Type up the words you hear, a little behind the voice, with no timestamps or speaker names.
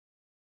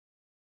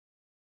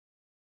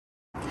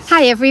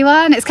Hi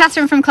everyone, it's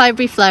Catherine from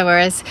Cloudberry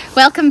Flowers.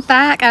 Welcome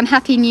back and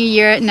Happy New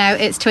Year. Now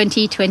it's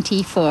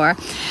 2024.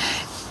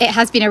 It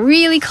has been a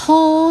really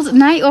cold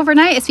night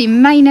overnight. It's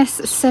been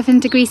 -7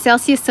 degrees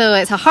Celsius, so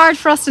it's a hard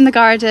frost in the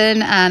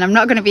garden and I'm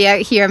not going to be out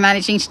here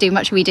managing to do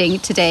much weeding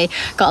today.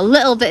 Got a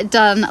little bit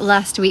done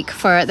last week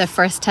for the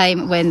first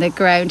time when the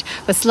ground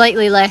was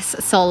slightly less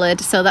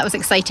solid, so that was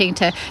exciting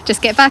to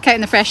just get back out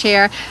in the fresh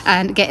air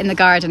and get in the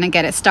garden and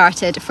get it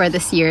started for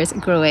this year's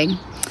growing.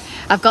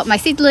 I've got my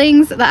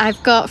seedlings that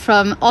I've got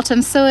from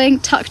autumn sowing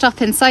tucked up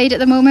inside at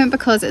the moment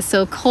because it's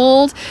so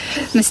cold.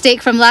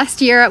 Mistake from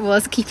last year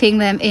was keeping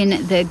them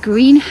in the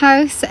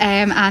greenhouse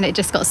and it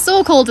just got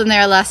so cold in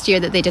there last year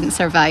that they didn't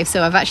survive.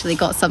 So I've actually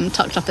got some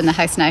tucked up in the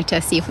house now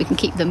to see if we can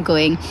keep them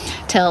going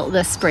till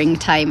the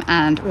springtime,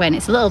 and when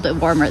it's a little bit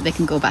warmer they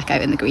can go back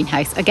out in the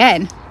greenhouse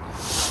again.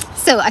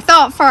 So I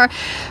thought for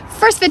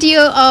first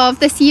video of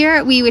this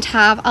year we would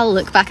have a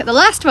look back at the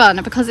last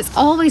one, because it's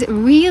always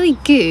really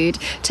good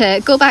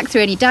to go back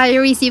through any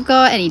diaries you've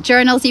got, any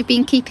journals you've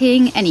been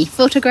keeping, any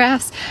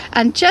photographs,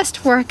 and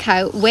just work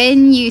out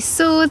when you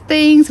sowed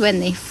things,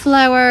 when they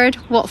flowered,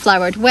 what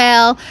flowered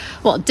well,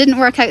 what didn't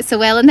work out so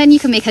well, and then you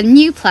can make a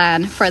new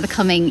plan for the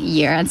coming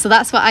year. And so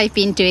that's what I've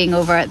been doing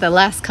over the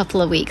last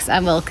couple of weeks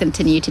and will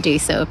continue to do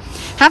so.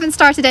 Haven't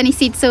started any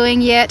seed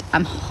sowing yet.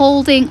 I'm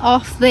holding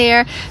off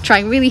there,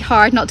 trying really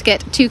hard not to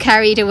get too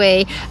carried away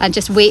and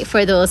just wait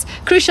for those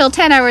crucial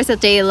 10 hours of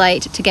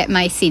daylight to get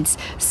my seeds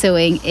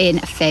sowing in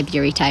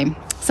February time.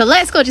 So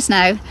let's go just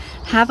now,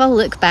 have a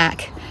look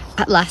back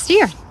at last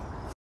year.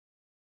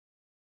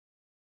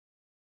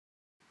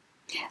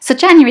 So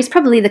January is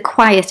probably the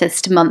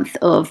quietest month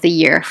of the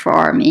year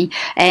for me.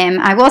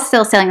 I was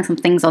still selling some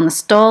things on the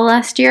stall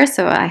last year,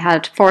 so I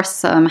had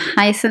some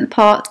hyacinth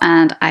pot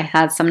and I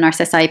had some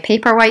narcissi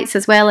paper whites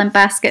as well in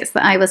baskets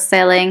that I was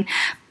selling.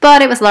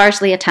 But it was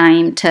largely a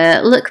time to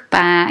look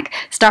back,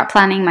 start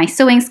planning my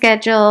sowing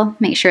schedule,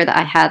 make sure that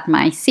I had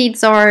my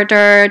seeds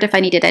ordered if I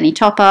needed any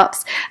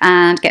top-ups,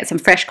 and get some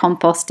fresh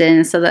compost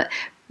in so that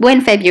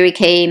when February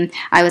came,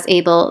 I was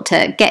able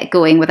to get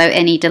going without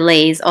any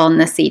delays on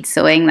the seed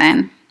sowing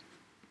then.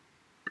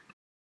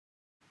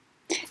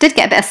 Did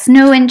get a bit of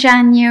snow in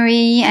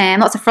January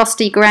and lots of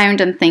frosty ground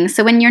and things,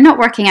 so when you're not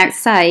working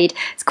outside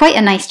it's quite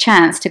a nice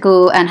chance to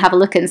go and have a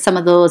look at some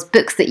of those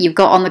books that you've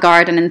got on the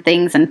garden and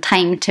things, and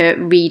time to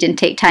read and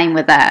take time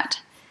with that.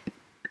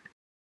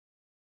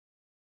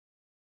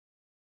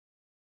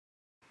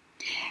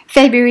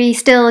 February,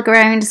 still the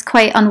ground is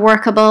quite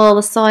unworkable,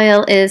 the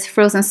soil is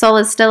frozen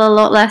solid still a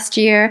lot last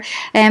year.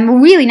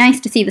 Really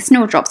nice to see the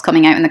snowdrops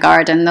coming out in the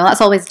garden, though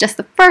that's always just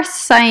the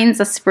first signs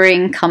of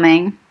spring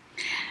coming.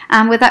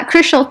 And with that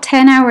crucial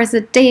 10 hours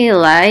of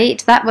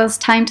daylight, that was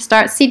time to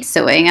start seed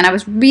sowing, and I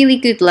was really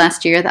good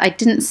last year that I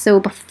didn't sow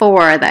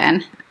before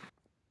then.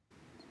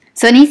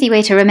 So an easy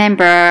way to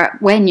remember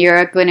when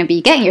you're going to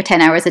be getting your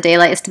 10 hours of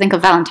daylight is to think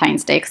of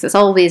Valentine's Day, because it's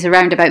always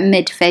around about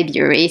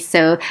mid-February,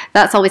 so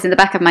that's always in the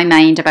back of my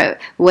mind about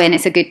when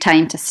it's a good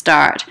time to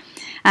start.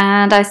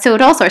 And I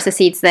sowed all sorts of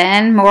seeds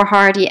then, more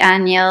hardy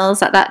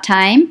annuals at that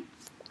time,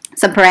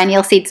 some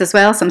perennial seeds as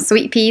well, some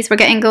sweet peas were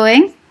getting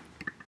going.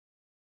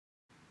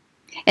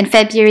 In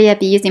February I'd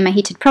be using my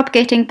heated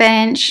propagating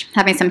bench,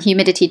 having some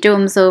humidity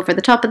domes over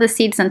the top of the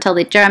seeds until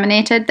they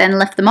germinated, then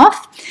lift them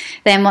off.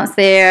 Then once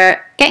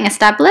they're getting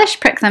established,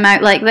 prick them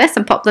out like this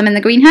and pop them in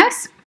the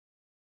greenhouse.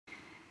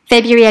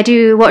 February I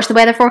do watch the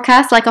weather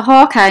forecast like a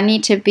hawk. I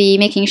need to be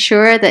making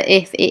sure that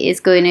if it is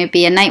going to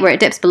be a night where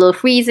it dips below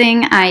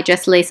freezing, I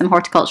just lay some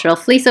horticultural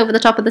fleece over the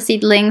top of the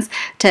seedlings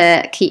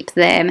to keep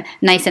them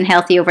nice and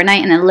healthy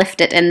overnight, and then lift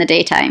it in the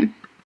daytime.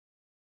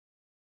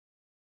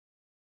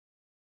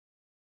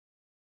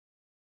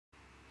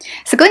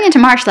 So going into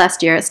March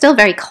last year, it's still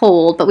very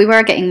cold, but we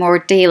were getting more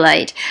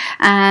daylight,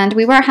 and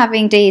we were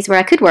having days where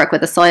I could work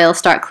with the soil,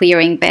 start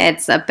clearing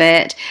beds a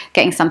bit,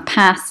 getting some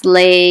paths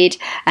laid,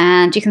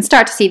 and you can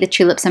start to see the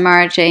tulips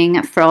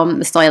emerging from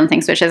the soil and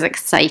things, which is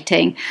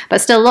exciting.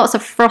 But still lots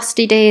of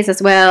frosty days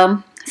as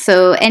well.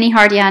 So any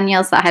hardy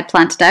annuals that I had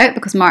planted out,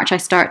 because March I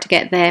start to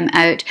get them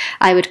out,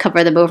 I would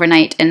cover them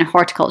overnight in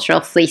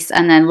horticultural fleece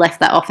and then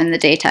lift that off in the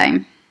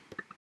daytime.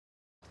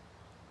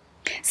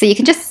 So you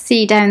can just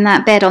see down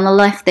that bed on the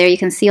left there, you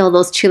can see all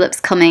those tulips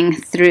coming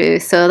through.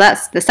 So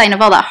that's the sign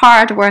of all that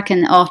hard work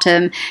in the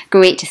autumn.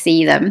 Great to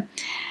see them.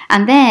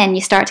 And then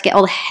you start to get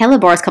all the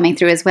hellebores coming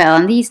through as well.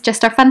 And these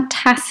just are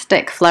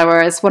fantastic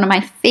flowers. One of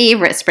my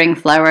favourite spring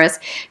flowers.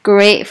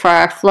 Great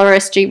for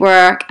floristry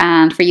work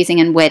and for using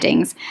in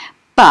weddings.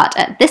 But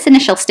at this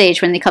initial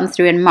stage, when they come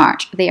through in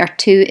March, they are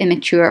too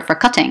immature for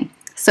cutting.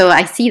 So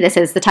I see this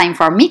as the time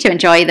for me to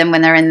enjoy them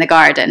when they're in the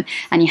garden,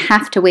 and you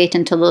have to wait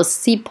until those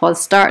seed pods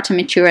start to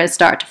mature and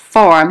start to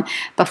form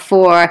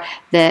before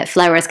the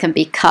flowers can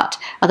be cut.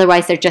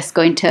 Otherwise they're just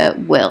going to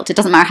wilt. It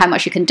doesn't matter how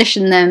much you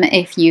condition them,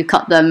 if you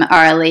cut them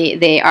early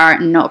they are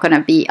not going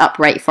to be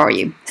upright for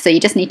you. So you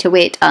just need to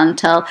wait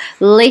until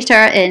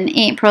later in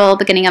April,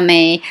 beginning of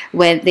May,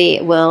 when they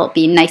will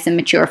be nice and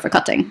mature for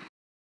cutting.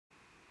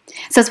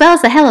 So as well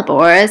as the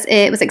hellebores,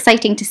 it was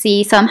exciting to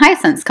see some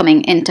hyacinths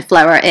coming into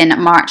flower in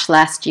March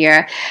last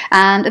year.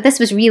 And this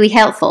was really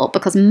helpful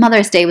because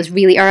Mother's Day was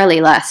really early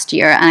last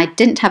year and I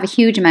didn't have a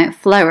huge amount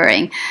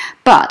flowering.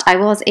 But I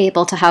was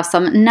able to have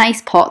some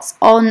nice pots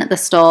on the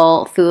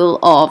stall full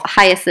of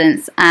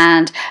hyacinths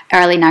and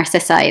early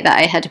narcissi that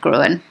I had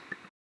grown.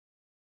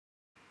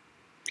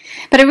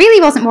 But it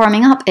really wasn't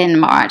warming up in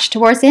March.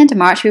 Towards the end of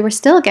March, we were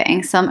still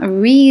getting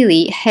some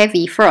really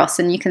heavy frost,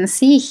 and you can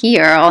see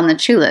here on the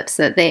tulips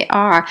that they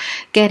are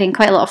getting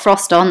quite a lot of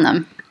frost on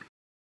them.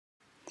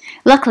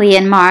 Luckily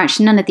in March,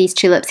 none of these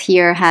tulips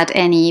here had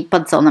any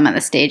buds on them at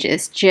this stage.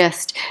 It's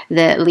just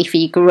the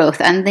leafy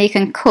growth, and they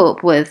can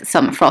cope with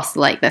some frost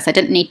like this. I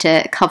didn't need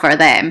to cover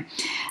them.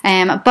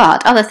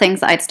 But other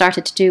things that I'd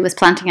started to do was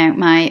planting out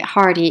my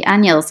hardy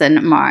annuals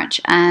in March,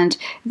 and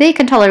they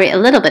can tolerate a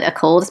little bit of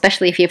cold,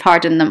 especially if you've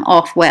hardened them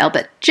off well.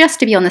 But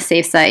just to be on the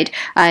safe side,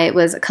 I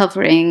was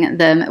covering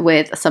them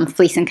with some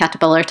fleece and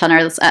caterpillar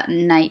tunnels at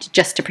night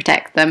just to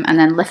protect them, and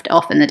then lift it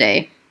off in the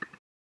day.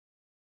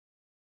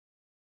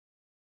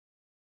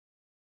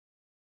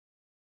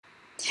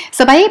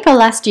 So by April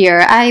last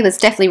year, I was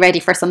definitely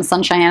ready for some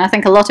sunshine, and I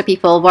think a lot of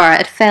people were.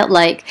 It felt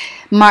like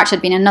March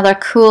had been another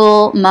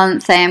cool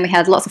month, and we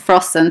had lots of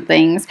frosts and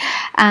things.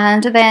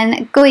 And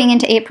then going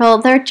into April,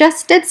 there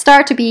just did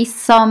start to be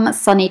some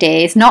sunny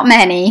days. Not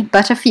many,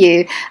 but a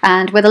few.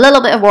 And with a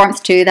little bit of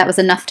warmth too, that was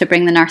enough to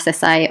bring the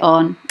narcissi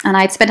on. And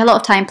I'd spent a lot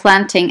of time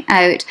planting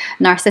out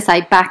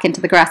narcissi back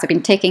into the grass. I've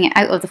been taking it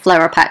out of the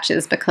flower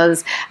patches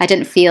because I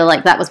didn't feel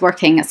like that was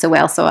working so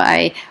well, so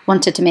I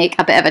wanted to make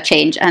a bit of a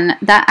change. And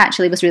that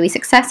actually was really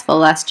successful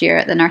last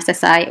year. The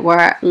narcissi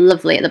were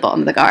lovely at the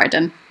bottom of the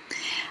garden.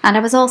 And I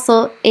was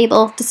also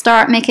able to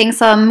start making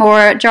some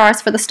more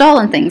jars for the stall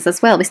and things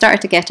as well. We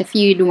started to get a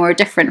few more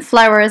different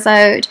flowers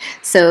out,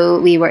 so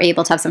we were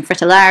able to have some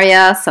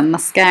fritillaria, some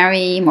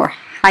muscari, more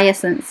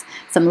hyacinths,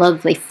 some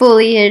lovely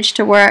foliage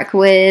to work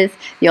with.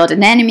 The odd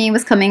anemone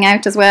was coming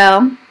out as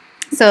well.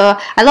 So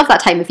I love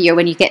that time of year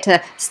when you get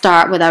to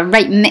start with a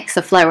right mix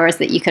of flowers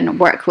that you can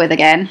work with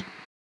again.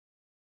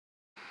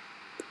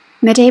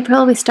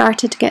 Mid-April we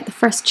started to get the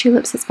first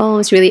tulips. It's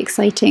always really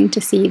exciting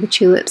to see the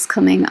tulips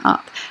coming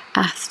up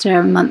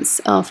after months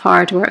of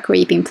hard work where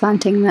you've been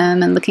planting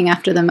them and looking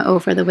after them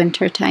over the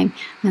winter time,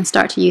 and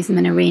start to use them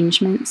in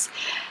arrangements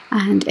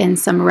and in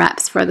some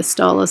wraps for the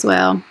stall as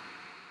well.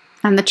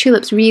 And the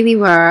tulips really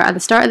were, at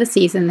the start of the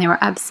season, they were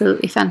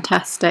absolutely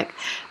fantastic.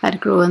 I'd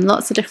grown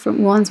lots of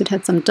different ones. We'd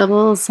had some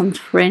doubles, some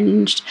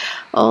fringed,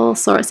 all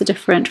sorts of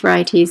different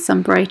varieties,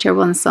 some brighter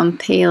ones, some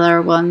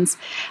paler ones.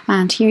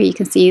 And here you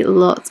can see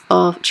lots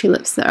of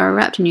tulips that are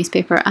wrapped in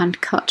newspaper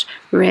and cut,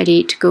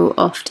 ready to go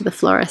off to the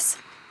florist.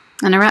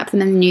 And I wrap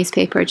them in the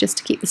newspaper just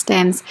to keep the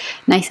stems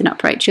nice and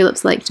upright.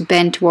 Tulips like to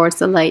bend towards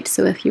the light,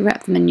 so if you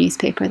wrap them in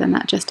newspaper, then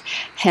that just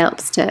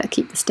helps to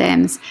keep the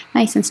stems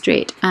nice and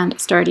straight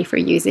and sturdy for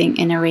using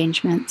in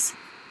arrangements.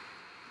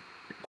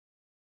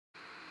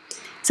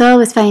 So I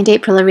always find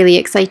April a really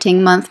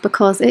exciting month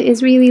because it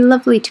is really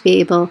lovely to be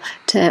able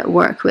to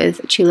work with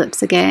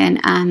tulips again,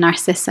 and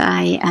narcissi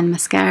and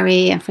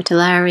muscari and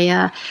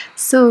fritillaria.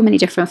 So many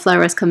different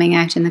flowers coming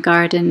out in the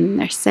garden.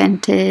 They're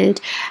scented,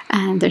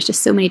 and there's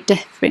just so many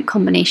different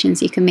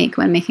combinations you can make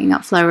when making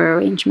up flower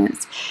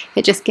arrangements.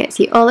 It just gets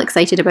you all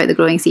excited about the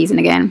growing season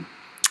again.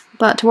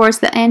 But towards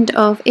the end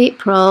of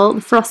April,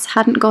 the frosts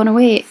hadn't gone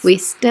away. We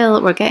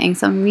still were getting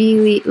some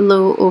really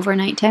low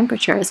overnight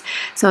temperatures.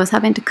 So I was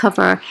having to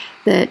cover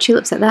the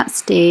tulips at that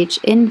stage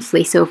in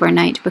fleece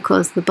overnight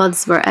because the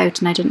buds were out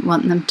and I didn't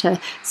want them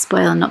to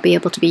spoil and not be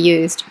able to be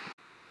used.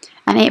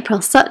 And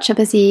April's such a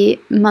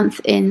busy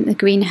month in the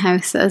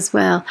greenhouse as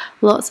well.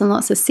 Lots and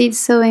lots of seed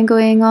sowing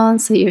going on,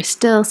 so you're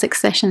still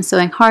succession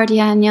sowing hardy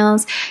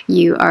annuals.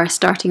 You are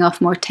starting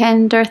off more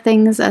tender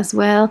things as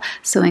well,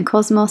 sowing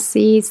cosmos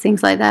seeds,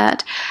 things like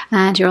that.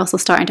 And you're also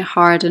starting to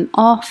harden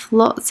off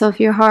lots of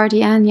your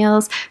hardy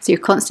annuals, so you're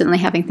constantly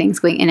having things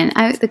going in and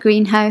out the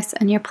greenhouse,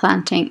 and you're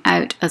planting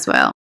out as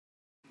well.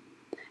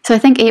 So I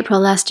think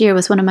April last year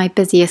was one of my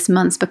busiest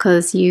months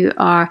because you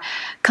are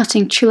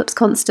cutting tulips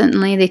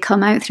constantly. They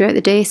come out throughout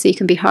the day, so you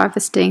can be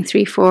harvesting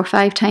 3, 4,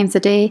 5 times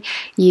a day.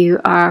 You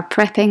are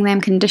prepping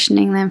them,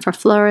 conditioning them for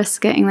florists,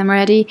 getting them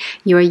ready.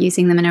 You are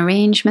using them in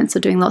arrangements,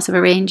 so doing lots of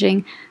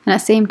arranging. And at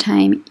the same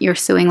time, you're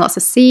sowing lots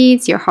of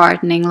seeds, you're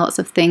hardening lots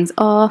of things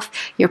off,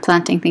 you're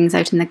planting things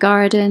out in the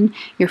garden,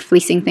 you're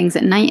fleecing things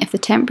at night if the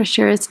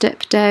temperatures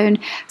dip down.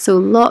 So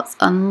lots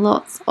and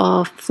lots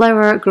of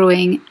flower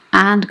growing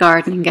and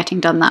gardening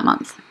getting done that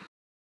month.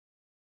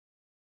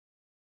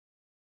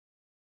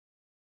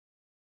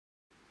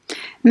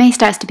 May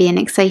starts to be an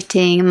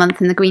exciting month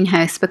in the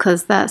greenhouse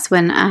because that's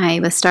when I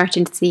was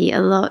starting to see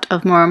a lot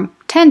of more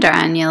tender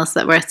annuals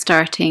that were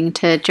starting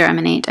to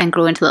germinate and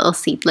grow into little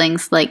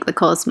seedlings like the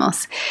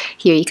cosmos.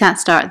 Here you can't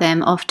start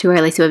them off too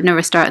early, so I've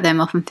never started them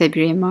off in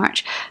February and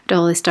March, but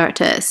always start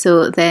to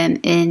sow them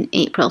in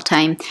April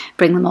time,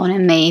 bring them on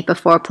in May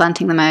before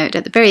planting them out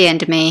at the very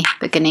end of May,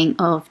 beginning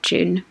of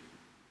June.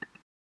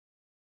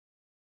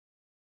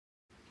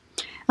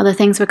 Other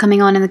things were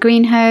coming on in the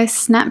greenhouse.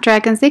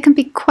 Snapdragons, they can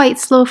be quite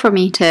slow for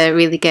me to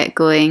really get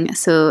going,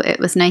 so it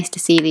was nice to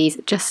see these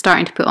just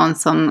starting to put on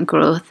some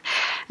growth.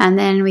 And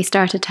then we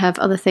started to have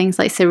other things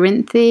like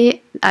cerinthe.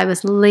 I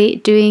was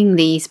late doing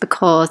these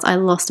because I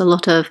lost a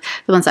lot of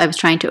the ones I was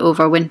trying to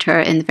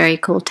overwinter in the very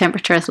cold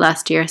temperatures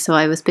last year, so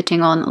I was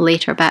putting on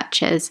later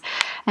batches,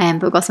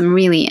 but we got some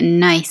really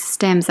nice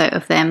stems out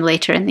of them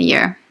later in the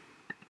year.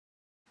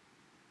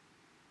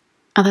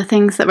 Other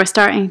things that were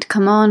starting to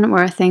come on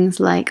were things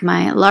like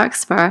my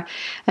larkspur.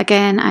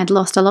 Again, I'd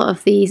lost a lot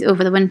of these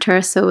over the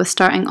winter, so I was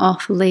starting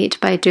off late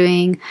by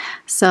doing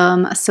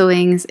some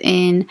sowings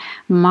in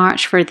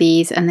March for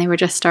these, and they were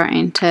just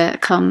starting to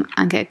come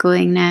and get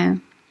going now.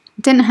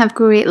 Didn't have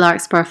great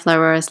larkspur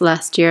flowers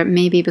last year,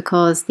 maybe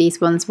because these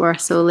ones were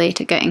so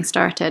late at getting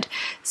started,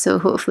 so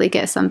hopefully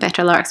get some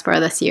better larkspur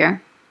this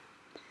year.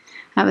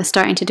 I was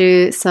starting to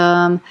do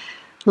some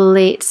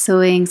late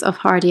sowings of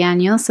hardy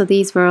annuals, so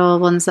these were all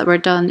ones that were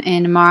done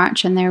in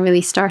March, and they're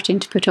really starting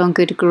to put on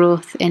good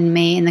growth in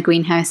May in the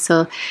greenhouse,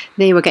 so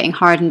they were getting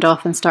hardened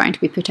off and starting to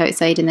be put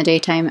outside in the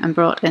daytime and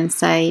brought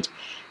inside,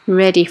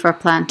 ready for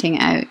planting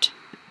out.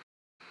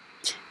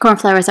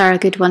 Cornflowers are a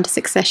good one to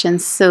succession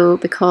sow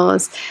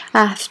because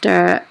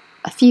after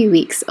a few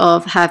weeks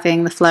of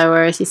having the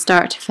flowers, you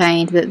start to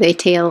find that they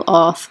tail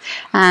off,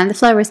 and the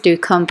flowers do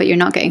come, but you're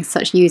not getting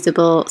such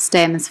usable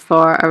stems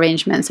for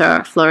arrangements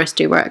or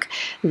floristry work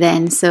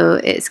then, so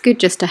it's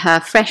good just to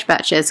have fresh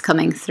batches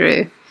coming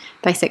through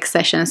by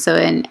succession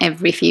sowing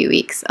every few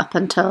weeks up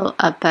until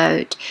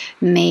about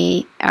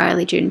May,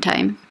 early June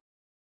time.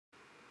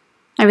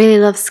 I really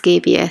love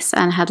scabious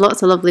and had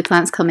lots of lovely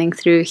plants coming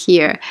through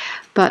here,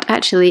 but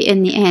actually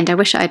in the end I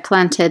wish I had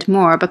planted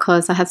more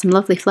because I had some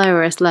lovely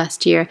flowers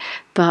last year,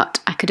 but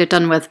I could have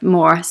done with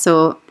more,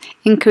 so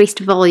increased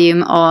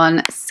volume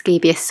on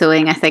scabious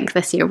sowing I think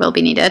this year will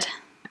be needed.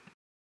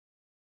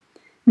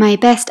 My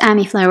best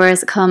Ami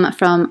flowers come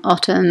from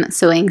autumn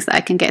sowings that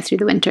I can get through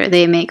the winter.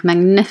 They make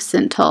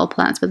magnificent tall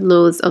plants with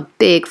loads of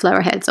big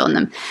flower heads on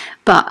them,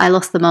 but I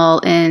lost them all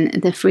in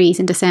the freeze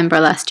in December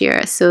last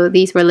year, so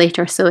these were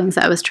later sowings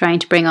that I was trying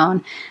to bring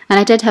on. And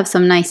I did have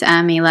some nice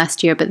Ami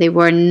last year, but they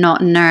were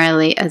not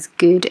nearly as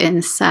good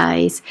in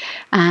size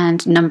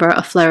and number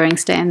of flowering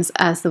stems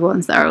as the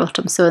ones that are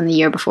autumn sown the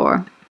year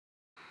before.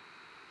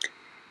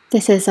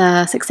 This is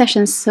a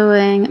succession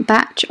sowing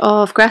batch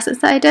of grasses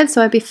that I did,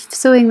 so I'd be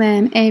sowing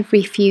them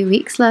every few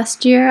weeks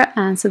last year,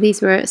 and so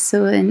these were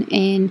sown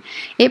in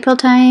April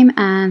time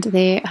and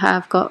they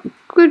have got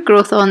good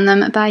growth on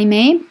them by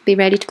May, be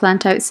ready to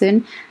plant out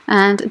soon,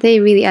 and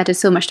they really added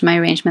so much to my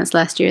arrangements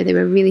last year. They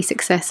were really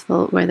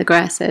successful where the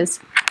grass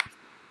is.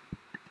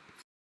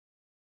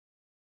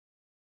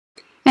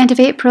 End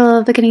of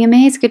April, beginning of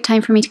May is a good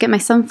time for me to get my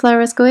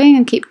sunflowers going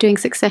and keep doing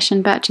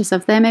succession batches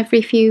of them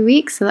every few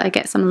weeks so that I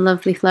get some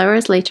lovely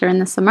flowers later in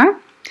the summer.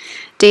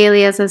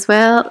 Dahlias as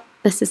well,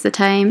 this is the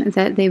time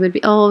that they would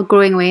be all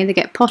growing away. They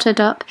get potted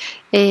up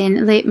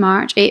in late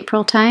March,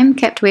 April time,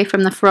 kept away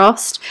from the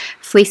frost,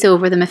 fleece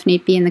over them if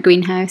need be in the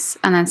greenhouse,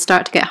 and then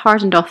start to get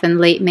hardened off in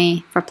late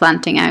May for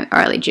planting out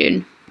early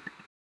June.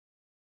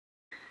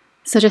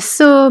 So just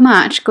so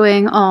much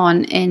going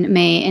on in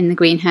May in the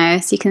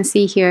greenhouse. You can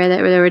see here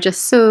that there were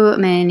just so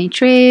many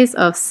trays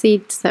of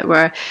seeds that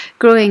were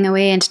growing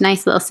away into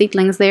nice little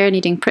seedlings there,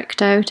 needing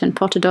pricked out and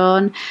potted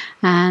on,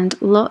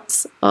 and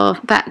lots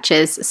of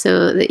batches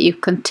so that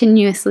you've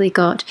continuously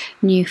got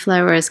new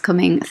flowers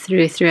coming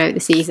throughout the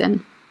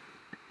season.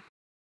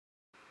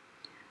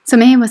 So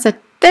May was a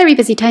very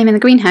busy time in the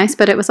greenhouse,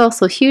 but it was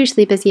also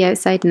hugely busy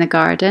outside in the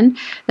garden.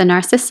 The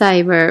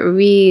narcissi were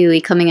really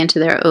coming into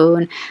their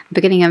own. The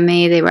beginning of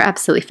May, they were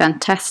absolutely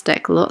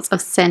fantastic. Lots of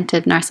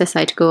scented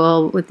narcissi to go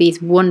all with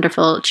these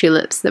wonderful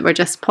tulips that were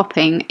just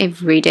popping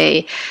every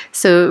day.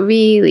 So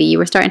really, you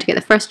were starting to get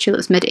the first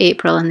tulips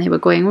mid-April, and they were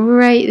going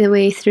right the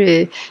way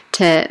through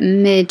to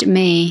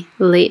mid-May,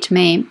 late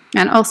May.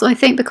 And also I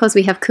think because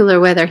we have cooler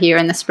weather here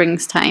in the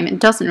springtime, it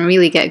doesn't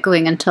really get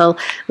going until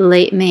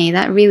late May.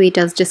 That really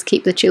does just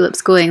keep the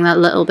tulips going that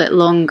little bit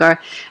longer.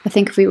 I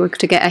think if we were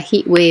to get a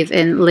heat wave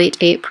in late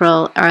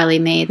April, early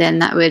May, then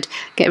that would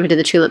get rid of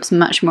the tulips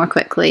much more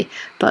quickly.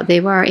 But they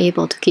were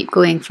able to keep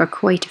going for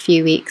quite a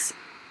few weeks.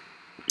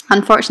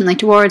 Unfortunately,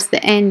 towards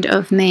the end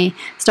of May,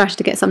 started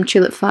to get some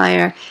tulip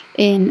fire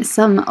in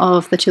some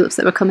of the tulips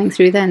that were coming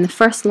through then. The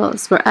first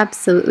lots were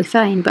absolutely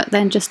fine, but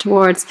then just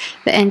towards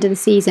the end of the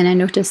season, I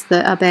noticed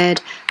that a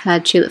bed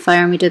had tulip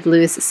fire and we did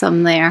lose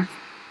some there.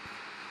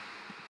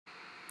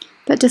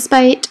 But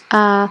despite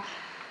a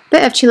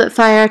bit of tulip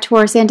fire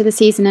towards the end of the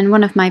season in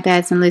one of my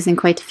beds and losing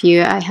quite a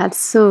few, I had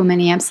so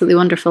many absolutely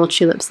wonderful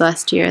tulips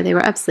last year. They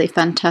were absolutely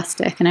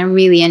fantastic, and I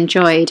really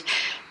enjoyed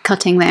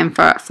cutting them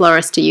for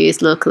florists to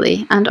use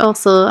locally, and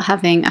also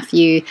having a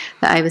few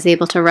that I was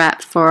able to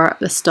wrap for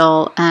the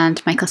stall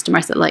and my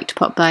customers that like to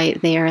pop by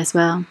there as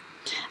well.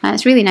 And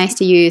it's really nice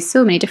to use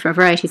so many different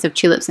varieties of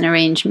tulips and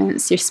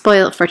arrangements. You're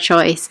spoilt for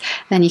choice,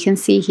 and you can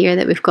see here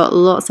that we've got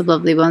lots of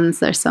lovely ones.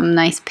 There's some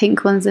nice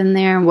pink ones in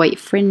there, white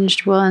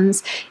fringed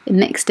ones,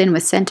 mixed in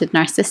with scented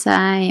narcissi,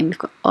 and we've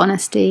got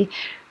honesty.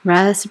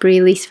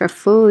 raspberry leaves for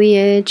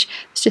foliage.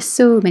 There's just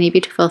so many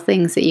beautiful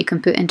things that you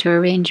can put into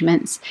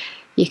arrangements.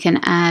 You can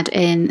add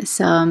in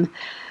some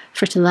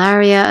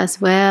fritillaria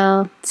as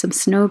well, some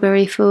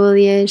snowberry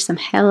foliage, some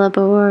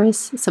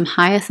hellebores, some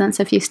hyacinths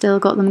if you've still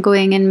got them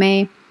going in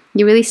May.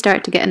 You really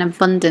start to get an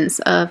abundance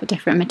of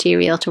different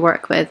material to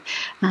work with,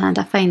 and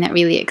I find that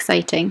really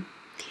exciting.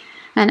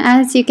 And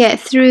as you get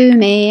through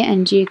May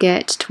and you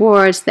get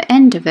towards the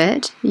end of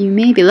it, you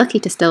may be lucky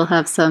to still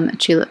have some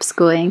tulips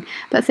going,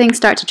 but things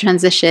start to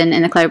transition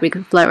in the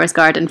Cloudberry Flowers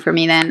garden for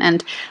me then.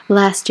 And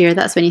last year,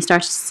 that's when you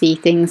started to see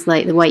things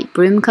like the white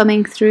broom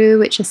coming through,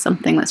 which is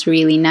something that's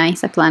really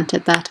nice. I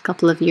planted that a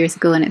couple of years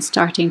ago and it's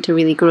starting to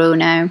really grow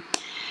now.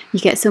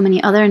 You get so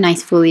many other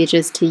nice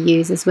foliages to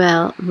use as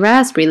well.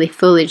 Raspberry leaf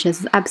foliage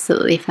is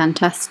absolutely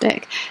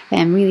fantastic.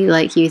 I really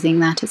like using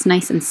that. It's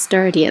nice and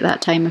sturdy at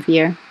that time of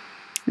year.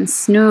 And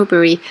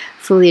snowberry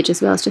foliage as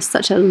well is just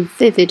such a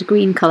vivid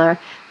green colour,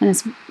 and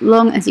as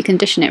long as you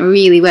condition it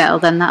really well,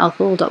 then that'll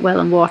hold up well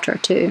in water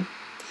too.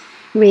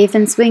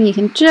 Ravenswing, you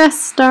can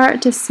just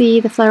start to see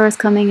the flowers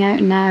coming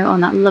out now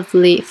on that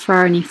lovely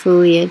ferny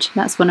foliage.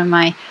 That's one of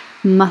my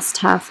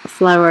must-have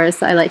flowers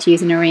that I like to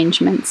use in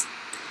arrangements.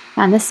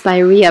 And this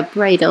Spirea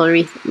bridal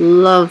wreath,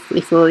 lovely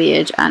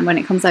foliage, and when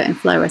it comes out in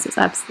flowers it's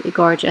absolutely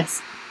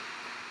gorgeous.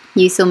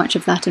 Use so much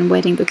of that in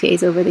wedding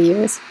bouquets over the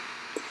years.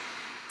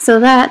 So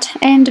that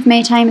end of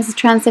May time is a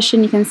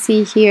transition. You can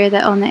see here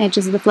that on the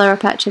edges of the flower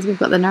patches we've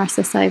got the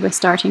narcissi, we're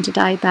starting to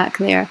die back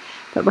there,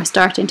 but we're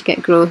starting to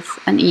get growth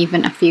and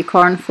even a few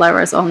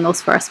cornflowers on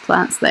those first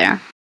plants there.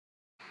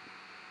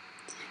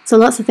 So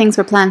lots of things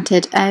were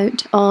planted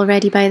out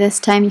already by this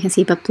time. You can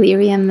see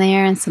buplerium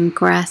there and some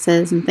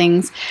grasses and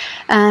things.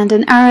 And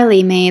in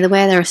early May the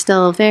weather was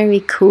still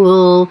very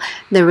cool,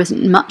 there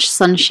wasn't much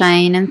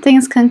sunshine, and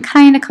things can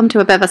kind of come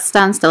to a bit of a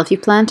standstill if you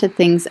planted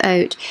things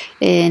out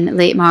in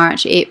late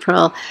March,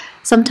 April.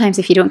 Sometimes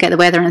if you don't get the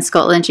weather in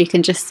Scotland you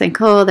can just think,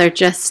 oh, they're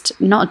just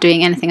not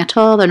doing anything at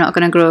all, they're not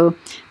going to grow.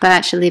 But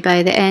actually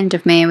by the end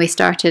of May we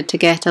started to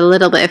get a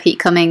little bit of heat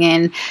coming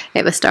in.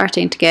 It was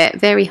starting to get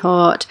very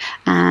hot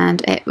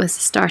and it was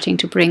starting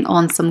to bring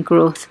on some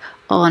growth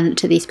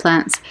onto these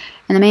plants.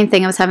 And the main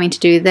thing I was having to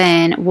do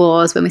then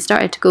was, when we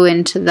started to go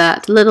into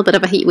that little bit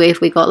of a heat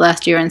wave we got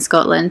last year in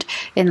Scotland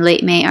in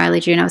late May, early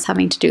June, I was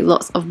having to do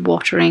lots of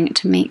watering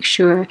to make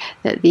sure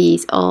that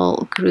these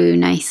all grew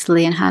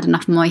nicely and had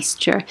enough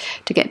moisture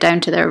to get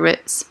down to their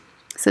roots.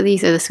 So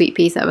these are the sweet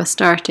peas that I was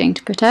starting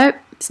to put out.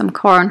 Some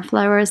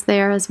cornflowers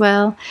there as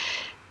well.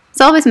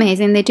 It's always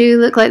amazing, they do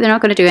look like they're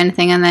not going to do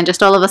anything and then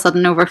just all of a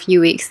sudden over a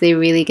few weeks they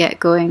really get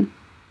going.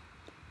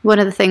 One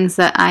of the things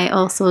that I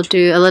also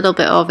do a little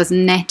bit of is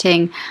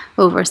netting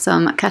over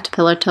some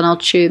caterpillar tunnel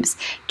tubes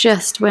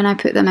just when I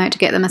put them out to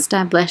get them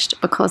established,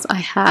 because I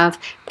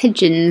have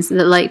pigeons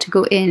that like to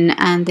go in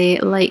and they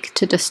like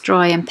to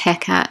destroy and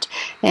peck at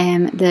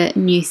the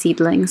new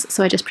seedlings,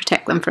 so I just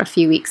protect them for a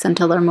few weeks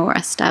until they're more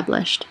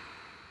established.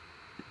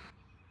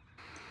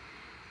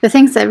 The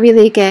things that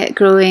really get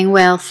growing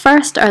well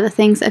first are the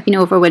things that have been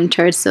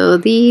overwintered. So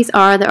these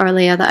are the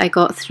orlaya that I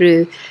got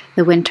through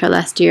the winter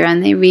last year,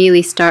 and they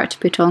really start to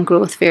put on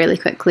growth fairly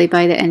quickly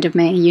by the end of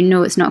May. You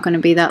know it's not going to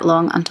be that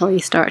long until you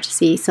start to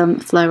see some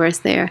flowers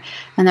there,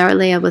 and the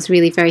orlaya was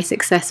really very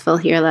successful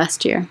here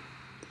last year.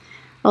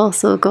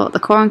 Also got the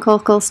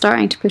corncockle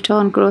starting to put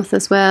on growth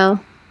as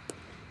well.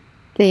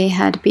 They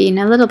had been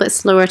a little bit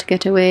slower to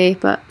get away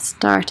but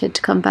started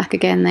to come back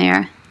again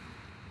there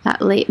at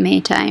late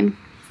May time.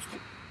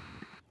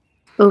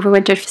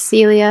 Overwintered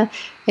phacelia,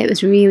 it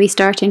was really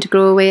starting to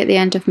grow away at the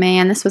end of May,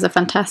 and this was a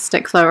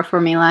fantastic flower for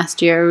me last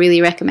year. I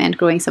really recommend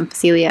growing some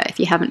phacelia if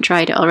you haven't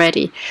tried it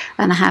already,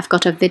 and I have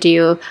got a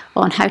video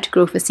on how to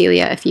grow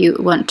phacelia if you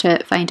want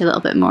to find a little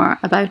bit more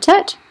about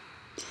it.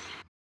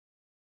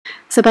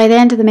 So by the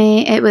end of the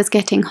May it was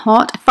getting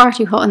hot, far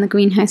too hot in the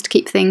greenhouse to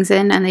keep things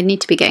in, and they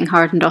need to be getting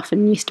hardened off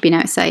and used to being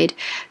outside.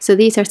 So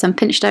these are some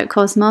pinched out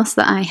cosmos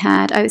that I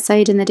had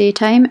outside in the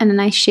daytime in a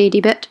nice shady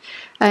bit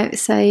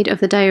outside of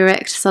the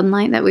direct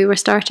sunlight that we were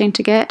starting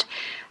to get.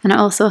 And I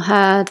also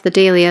had the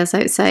dahlias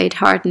outside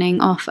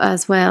hardening off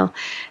as well.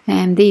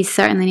 These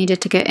certainly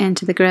needed to get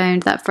into the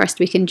ground that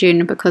first week in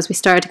June because we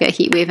started to get a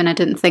heat wave and I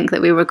didn't think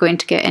that we were going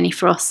to get any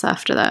frosts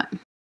after that.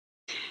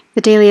 The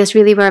dahlias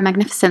really were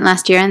magnificent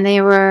last year and they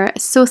were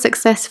so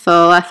successful.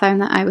 I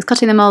found that I was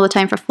cutting them all the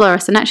time for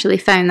florists and actually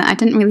found that I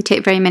didn't really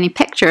take very many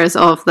pictures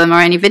of them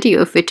or any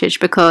video footage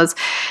because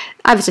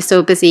I was just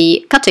so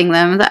busy cutting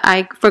them that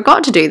I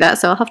forgot to do that,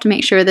 so I'll have to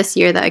make sure this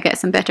year that I get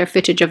some better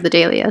footage of the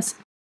dahlias.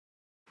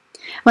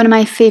 One of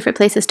my favourite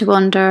places to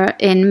wander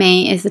in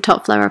May is the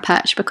top flower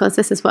patch because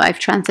this is what I've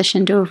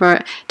transitioned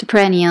over to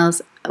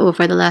perennials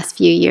over the last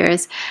few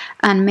years,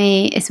 and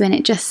May is when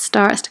it just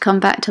starts to come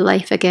back to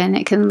life again.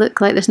 It can look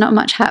like there's not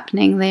much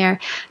happening there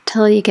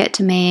till you get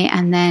to May,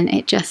 and then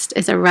it just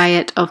is a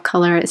riot of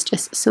colour. It's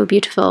just so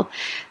beautiful.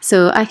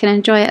 So I can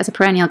enjoy it as a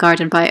perennial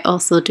garden, but I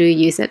also do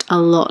use it a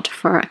lot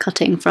for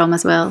cutting from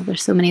as well.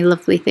 There's so many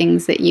lovely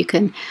things that you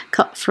can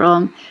cut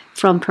from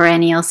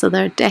perennials, so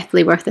they're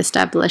definitely worth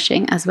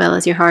establishing, as well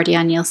as your hardy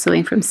annual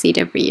sowing from seed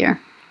every year.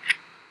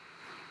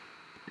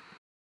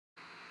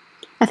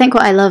 I think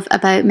what I love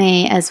about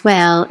May as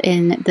well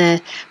in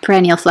the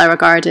perennial flower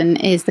garden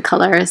is the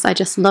colours. I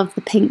just love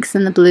the pinks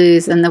and the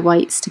blues and the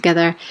whites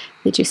together.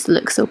 They just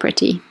look so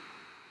pretty.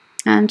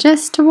 And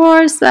just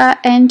towards that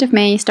end of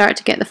May you start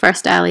to get the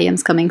first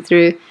alliums coming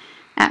through.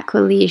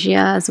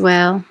 Aquilegia as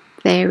well,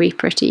 very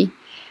pretty.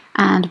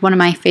 And one of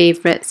my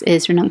favourites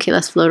is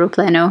Ranunculus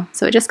pleno.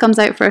 So it just comes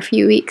out for a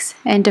few weeks,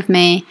 end of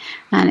May,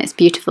 and it's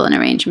beautiful in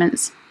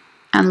arrangements.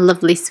 And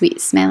lovely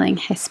sweet smelling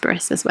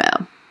Hesperus as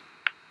well.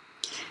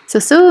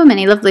 So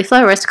many lovely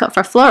flowers to cut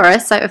for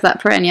florists out of that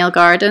perennial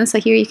garden. So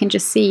here you can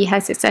just see how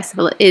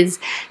successful it is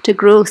to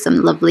grow some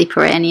lovely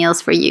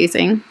perennials for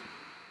using.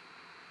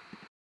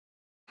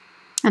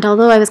 And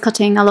although I was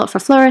cutting a lot for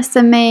florists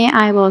in May,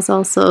 I was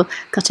also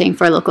cutting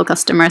for local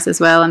customers as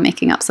well and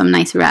making up some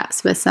nice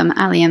wraps with some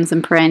alliums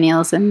and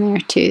perennials in there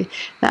too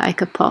that I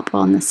could pop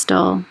on the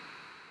stall.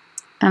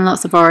 And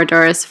lots of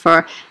orders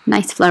for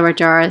nice flower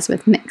jars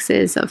with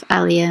mixes of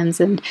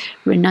alliums and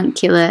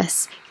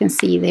ranunculus. You can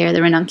see there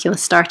the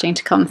ranunculus starting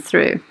to come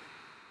through.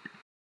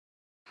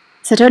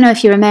 So I don't know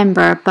if you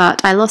remember,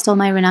 but I lost all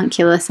my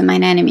ranunculus and my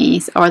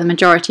anemones, or the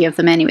majority of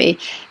them anyway,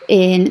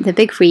 in the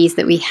big freeze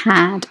that we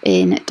had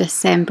in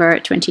December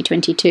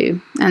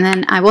 2022. And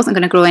then I wasn't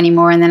going to grow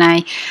anymore, and then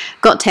I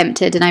got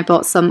tempted and I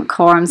bought some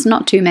corms,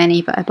 not too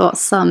many, but I bought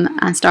some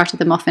and started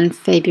them off in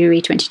February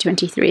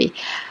 2023.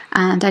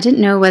 And I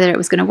didn't know whether it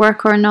was going to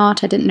work or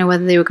not. I didn't know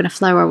whether they were going to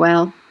flower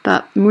well,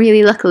 but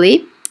really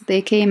luckily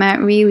they came out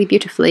really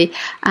beautifully,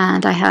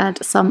 and I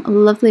had some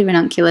lovely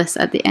ranunculus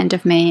at the end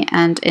of May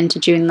and into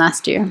June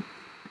last year.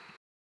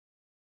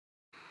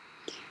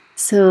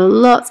 So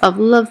lots of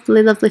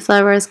lovely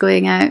flowers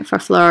going out for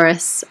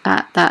florists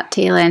at that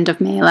tail end of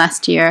May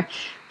last year.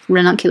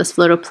 Ranunculus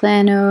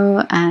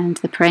pleno and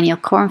the perennial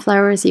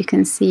cornflowers you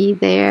can see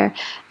there,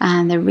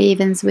 and the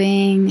raven's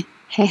wing,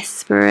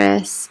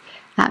 Hesperus,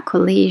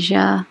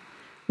 Aquilegia,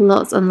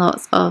 lots and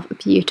lots of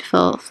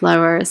beautiful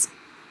flowers.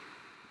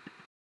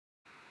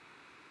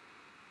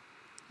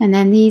 And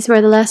then these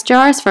were the last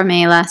jars for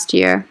May last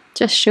year,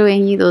 just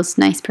showing you those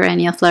nice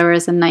perennial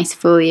flowers and nice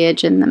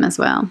foliage in them as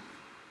well.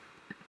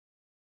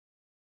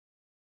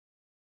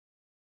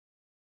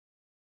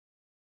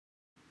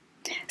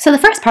 So the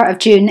first part of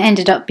June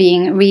ended up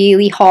being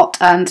really hot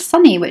and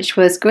sunny, which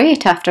was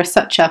great after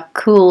such a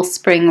cool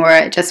spring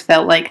where it just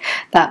felt like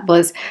that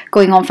was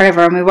going on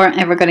forever and we weren't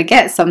ever going to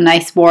get some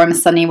nice warm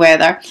sunny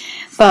weather.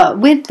 But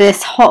with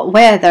this hot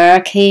weather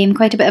came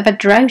quite a bit of a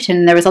drought,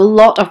 and there was a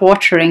lot of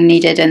watering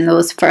needed in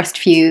those first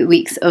few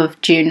weeks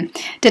of June.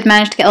 Did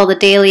manage to get all the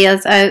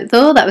dahlias out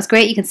though, that was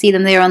great. You can see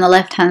them there on the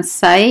left hand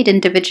side,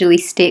 individually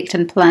staked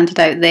and planted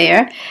out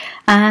there.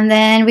 And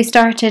then we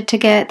started to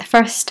get the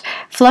first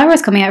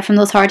flowers coming out from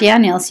those hardy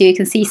annuals. So you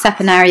can see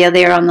Saponaria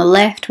there on the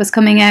left was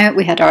coming out.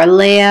 We had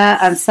orlaya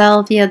and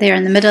salvia there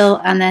in the middle,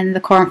 and then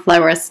the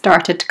cornflowers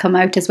started to come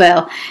out as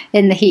well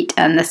in the heat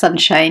and the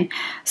sunshine.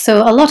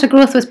 So a lot of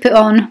growth was put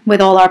on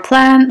with all our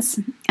plants,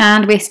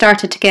 and we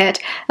started to get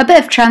a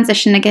bit of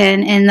transition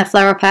again in the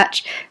flower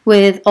patch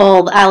with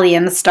all the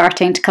alliums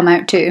starting to come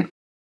out too.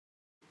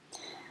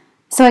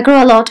 So I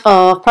grow a lot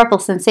of Purple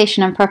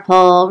Sensation and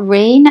Purple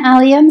Rain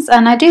alliums,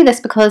 and I do this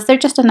because they're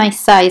just a nice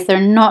size.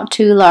 They're not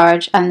too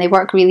large and they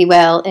work really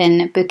well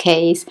in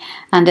bouquets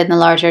and in the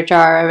larger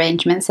jar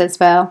arrangements as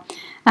well.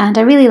 And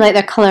I really like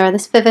their colour.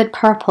 This vivid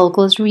purple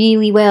goes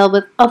really well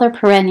with other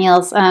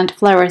perennials and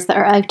flowers that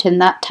are out in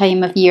that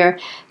time of year.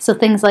 So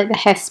things like the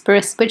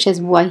Hesperus, which is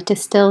white,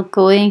 is still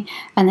going,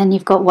 and then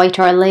you've got white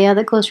orlaya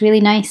that goes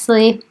really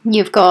nicely.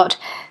 You've got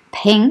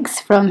pinks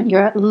from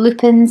your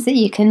lupins that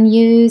you can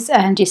use,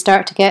 and you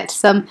start to get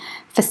some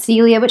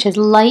phacelia, which is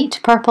light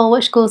purple,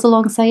 which goes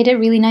alongside it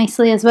really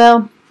nicely as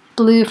well.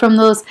 Blue from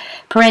those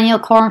perennial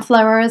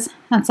cornflowers,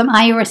 and some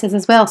irises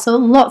as well. So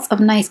lots of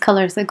nice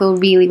colours that go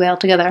really well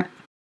together.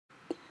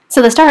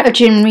 So the start of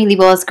June really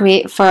was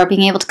great for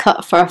being able to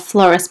cut for a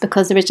florist,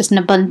 because there was just an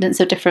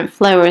abundance of different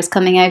flowers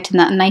coming out in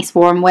that nice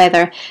warm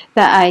weather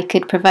that I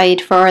could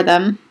provide for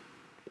them.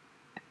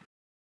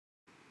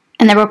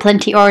 And there were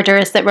plenty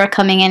orders that were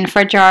coming in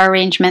for jar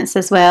arrangements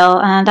as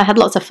well, and I had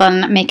lots of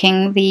fun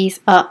making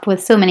these up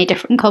with so many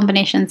different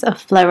combinations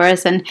of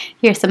flowers. And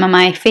here's some of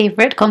my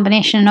favourite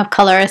combination of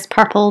colours,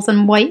 purples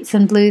and whites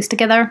and blues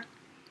together.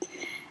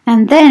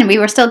 And then we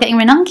were still getting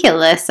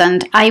ranunculus,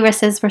 and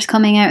irises were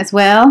coming out as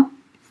well.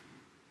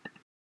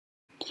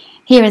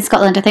 Here in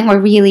Scotland, I think we're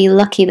really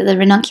lucky that the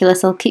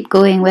ranunculus will keep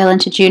going well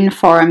into June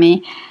for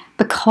me,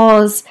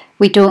 because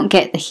we don't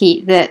get the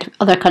heat that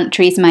other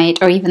countries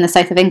might, or even the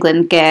south of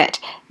England get.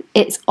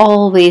 It's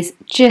always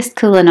just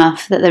cool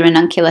enough that the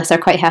ranunculus are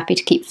quite happy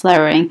to keep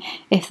flowering.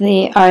 If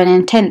they are in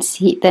intense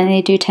heat, then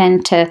they do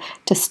tend to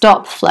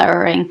stop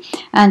flowering.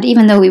 And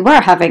even though we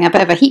were having a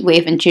bit of a heat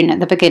wave in June at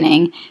the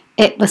beginning,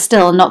 it was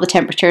still not the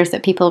temperatures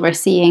that people were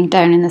seeing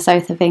down in the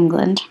south of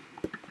England.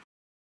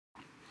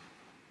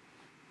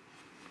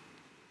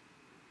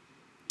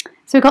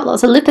 So we've got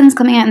lots of lupins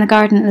coming out in the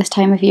garden at this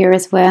time of year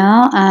as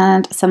well,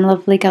 and some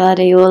lovely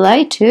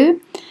gladioli too.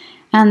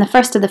 And the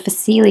first of the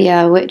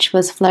phacelia, which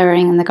was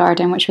flowering in the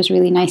garden, which was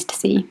really nice to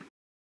see.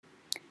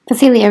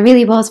 Phacelia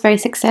really was very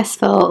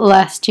successful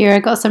last year. I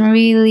got some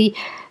really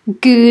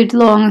good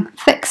long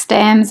thick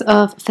stems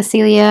of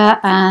phacelia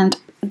and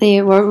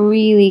they were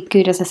really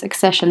good as a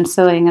succession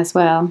sowing as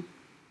well.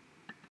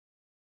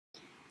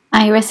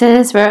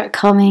 Irises were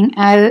coming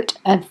out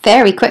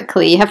very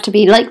quickly. You have to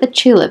be like the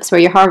tulips where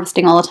you're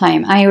harvesting all the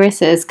time.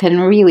 Irises can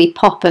really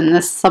pop in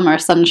the summer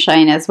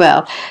sunshine as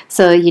well.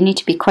 So you need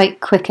to be quite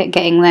quick at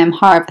getting them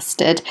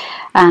harvested.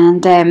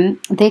 And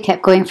they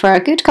kept going for a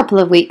good couple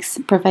of weeks,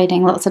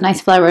 providing lots of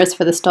nice flowers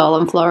for the stall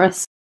and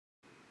florists.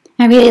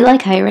 I really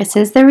like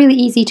irises. They're really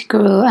easy to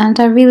grow and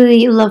I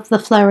really love the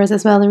flowers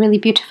as well. They're really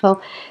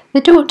beautiful.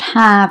 They don't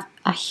have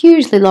a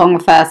hugely long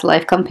vase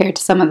life compared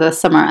to some of the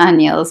summer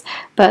annuals,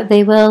 but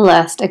they will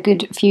last a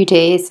good few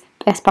days,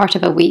 best part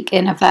of a week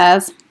in a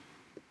vase.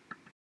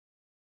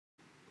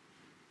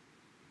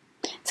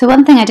 So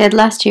one thing I did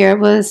last year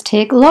was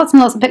take lots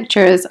and lots of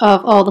pictures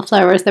of all the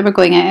flowers that were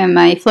going out in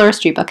my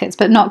floristry buckets,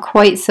 but not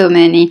quite so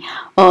many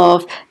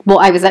of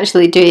what I was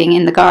actually doing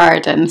in the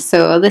garden.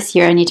 So this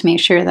year I need to make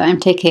sure that I'm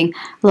taking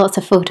lots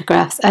of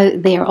photographs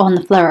out there on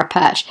the flower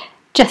patch,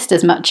 just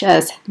as much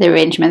as the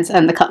arrangements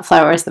and the cut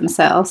flowers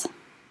themselves.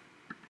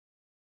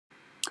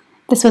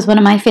 This was one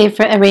of my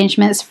favourite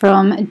arrangements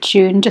from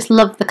June. Just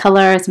love the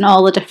colours and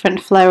all the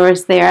different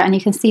flowers there, and you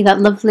can see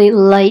that lovely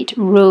light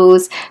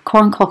rose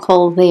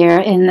corncockle there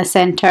in the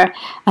centre,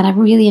 and I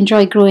really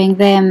enjoyed growing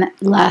them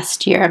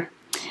last year.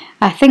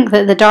 I think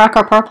that the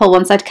darker purple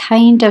ones I'd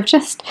kind of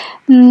just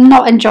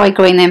not enjoyed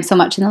growing them so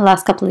much in the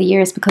last couple of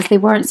years because they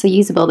weren't so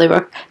usable. They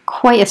were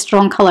quite a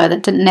strong colour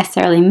that didn't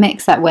necessarily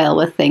mix that well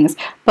with things,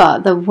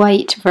 but the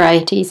white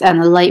varieties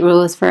and the light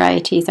rose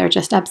varieties are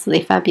just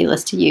absolutely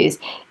fabulous to use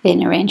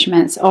in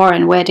arrangements or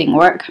in wedding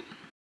work.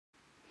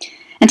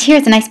 And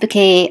here's a nice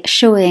bouquet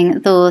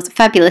showing those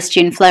fabulous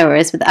June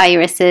flowers with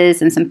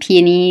irises and some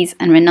peonies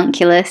and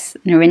ranunculus,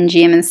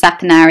 neringium and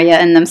saponaria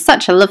in them.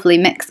 Such a lovely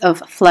mix of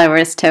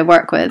flowers to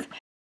work with.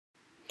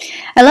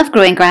 I loved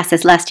growing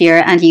grasses last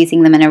year and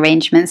using them in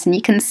arrangements, and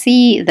you can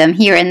see them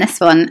here in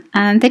this one,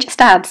 and they just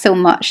add so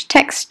much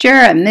texture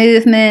and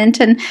movement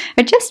and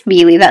are just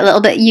really that little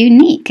bit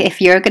unique.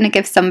 If you're going to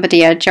give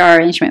somebody a jar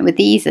arrangement with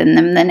these in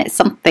them, then it's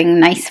something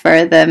nice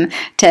for them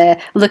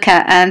to look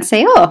at and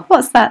say, oh,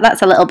 what's that?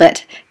 That's a little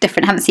bit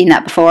different, haven't seen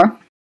that before.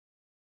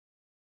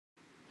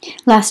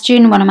 Last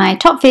June, one of my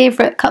top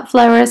favourite cut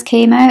flowers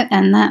came out,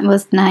 and that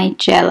was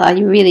nigella.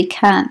 You really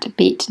can't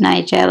beat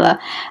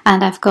nigella,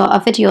 and I've got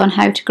a video on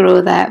how to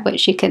grow that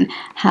which you can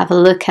have a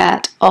look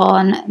at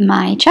on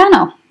my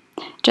channel.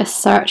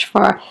 Just search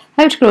for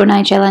how to grow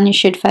nigella and you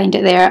should find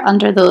it there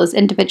under those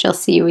individual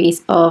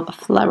series of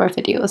flower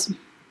videos.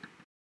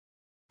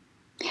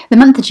 The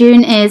month of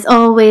June is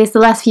always the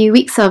last few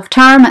weeks of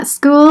term at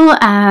school,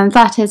 and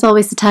that is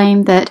always the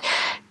time that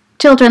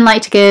children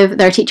like to give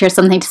their teachers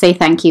something to say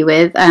thank you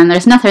with, and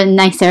there's nothing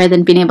nicer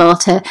than being able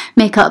to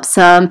make up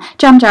some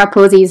jam jar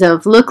posies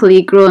of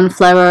locally grown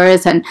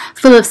flowers and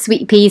full of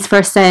sweet peas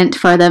for scent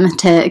for them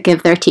to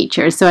give their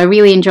teachers. So I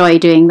really enjoy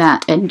doing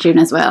that in June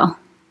as well.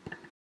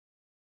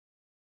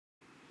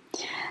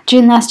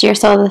 June last year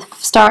saw the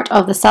start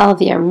of the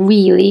salvia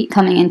really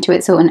coming into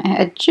its own. It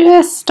had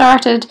just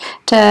started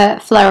to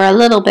flower a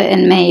little bit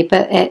in May,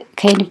 but it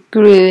kind of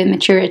grew in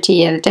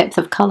maturity and depth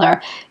of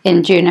colour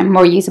in June and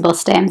more usable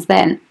stems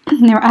then.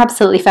 They were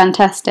absolutely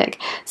fantastic.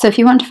 So if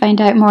you want to find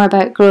out more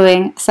about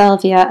growing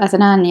salvia as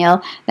an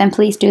annual, then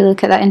please do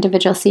look at that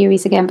individual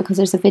series again because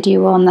there's a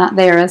video on that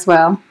there as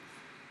well.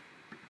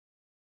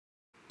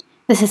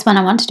 This is one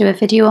I want to do a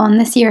video on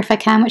this year if I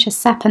can, which is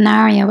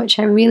saponaria, which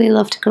I really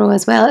love to grow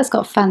as well. It's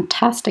got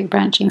fantastic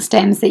branching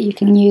stems that you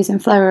can use in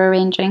flower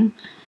arranging.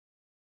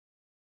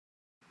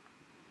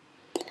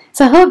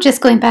 So I hope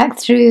just going back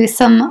through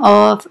some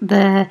of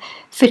the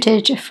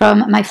footage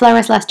from my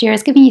flowers last year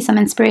has given you some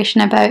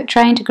inspiration about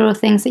trying to grow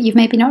things that you've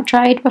maybe not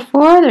tried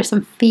before. There's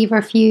some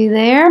feverfew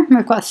there.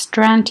 We've got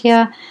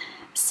astrantia,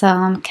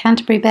 some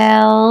Canterbury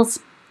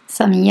bells,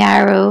 some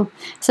yarrow.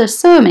 So there's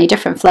so many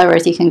different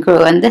flowers you can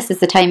grow, and this is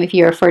the time of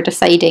year for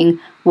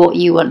deciding what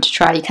you want to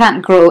try. You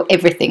can't grow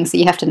everything, so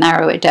you have to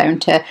narrow it down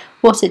to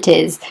what it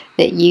is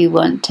that you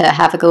want to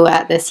have a go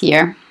at this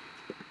year.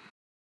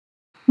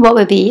 What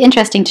would be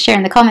interesting to share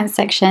in the comments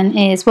section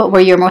is what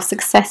were your most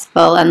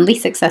successful and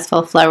least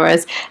successful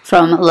flowers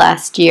from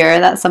last year.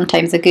 That's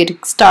sometimes a good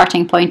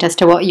starting point as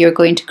to what you're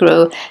going to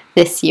grow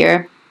this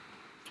year.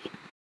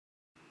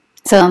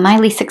 So my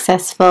least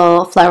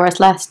successful flowers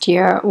last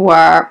year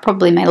were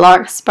probably my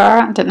larkspur.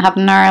 I didn't have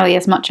nearly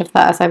as much of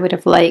that as I would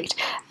have liked,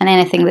 and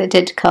anything that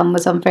did come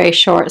was on very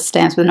short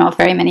stems with not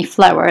very many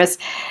flowers.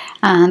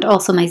 And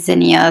also my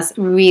zinnias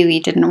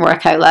really didn't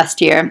work out last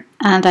year,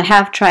 and I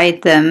have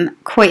tried them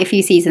quite a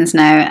few seasons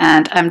now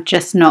and I'm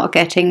just not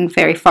getting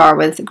very far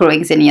with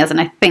growing zinnias, and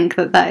I think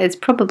that that is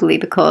probably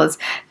because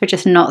they're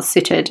just not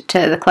suited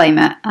to the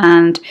climate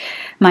and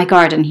my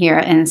garden here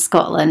in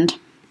Scotland.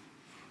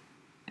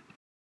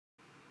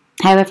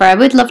 However, I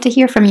would love to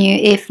hear from you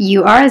if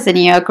you are a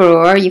zinnia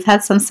grower, you've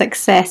had some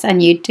success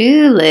and you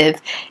do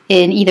live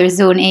in either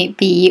Zone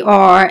 8B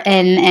or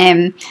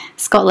in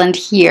Scotland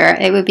here.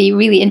 It would be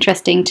really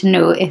interesting to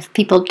know if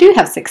people do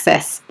have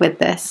success with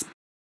this.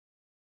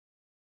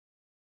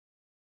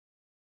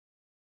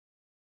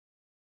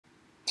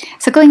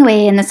 So going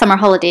away in the summer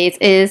holidays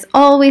is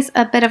always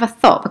a bit of a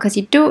thought because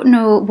you don't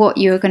know what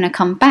you're going to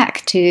come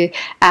back to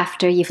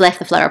after you've left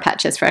the flower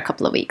patches for a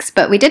couple of weeks.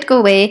 But we did go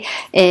away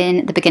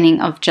in the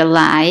beginning of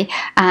July,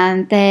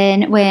 and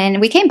then when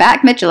we came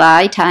back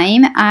mid-July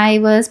time, I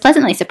was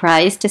pleasantly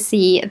surprised to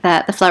see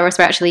that the flowers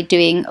were actually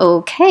doing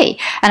okay.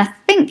 And I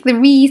think the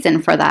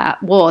reason for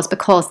that was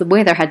because the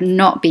weather had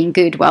not been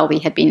good while we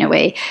had been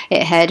away.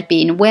 It had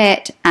been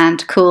wet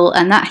and cool,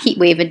 and that heat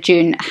wave in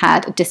June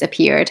had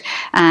disappeared,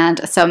 and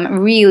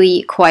some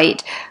really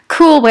quite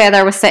cool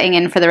weather was setting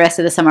in for the rest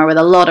of the summer with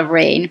a lot of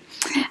rain.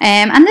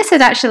 And this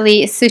had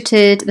actually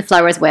suited the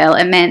flowers well.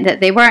 It meant that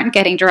they weren't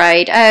getting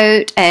dried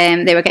out,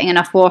 they were getting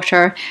enough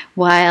water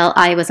while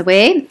I was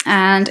away,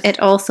 and it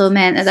also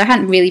meant that there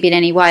hadn't really been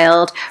any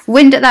wild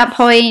wind at that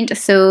point,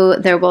 so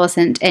there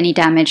wasn't any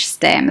damaged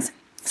stems.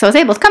 So I was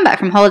able to come back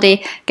from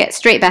holiday, get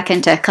straight back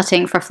into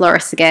cutting for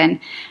florists again.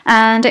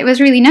 And it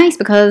was really nice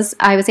because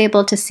I was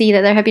able to see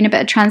that there had been a bit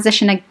of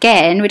transition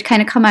again. We'd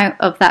kind of come out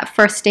of that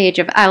first stage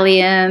of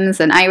alliums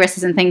and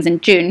irises and things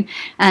in June,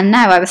 and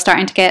now I was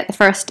starting to get the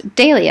first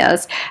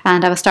dahlias,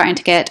 and I was starting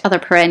to get other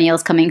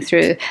perennials coming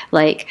through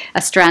like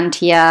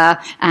astrantia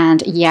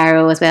and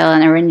yarrow as well,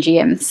 and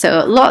eryngium.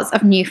 So lots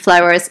of new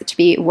flowers to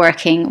be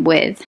working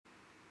with.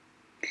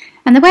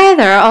 And the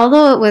weather,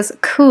 although it was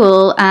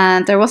cool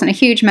and there wasn't a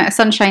huge amount of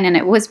sunshine and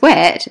it was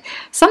wet,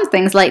 some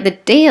things like the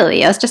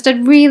dahlias just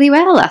did really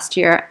well last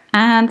year.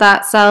 And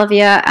that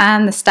salvia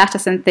and the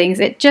status and things,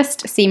 it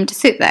just seemed to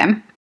suit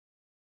them.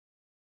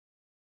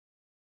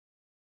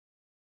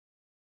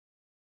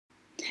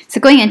 So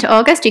going into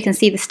August, you can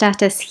see the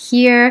status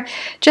here,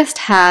 just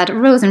had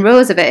rows and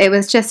rows of it. It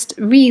was just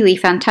really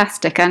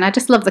fantastic, and I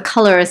just love the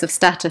colours of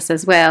status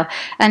as well.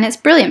 And it's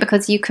brilliant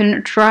because you can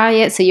dry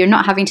it, so you're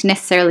not having to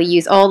necessarily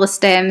use all the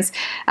stems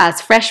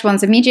as fresh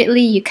ones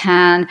immediately. You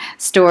can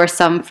store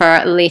some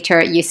for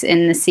later use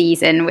in the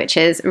season, which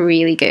is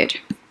really good.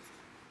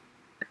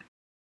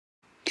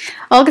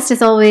 August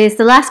is always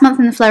the last month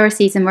in the flower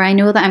season where I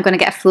know that I'm going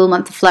to get a full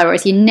month of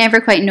flowers. You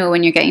never quite know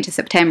when you're getting to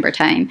September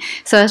time.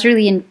 So I was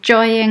really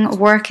enjoying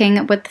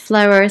working with the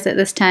flowers at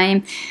this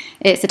time.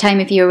 It's the time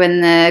of year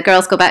when the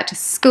girls go back to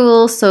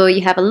school, so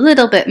you have a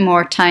little bit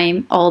more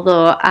time,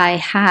 although I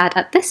had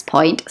at this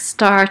point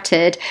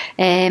started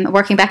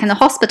working back in the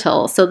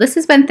hospital. So this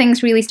is when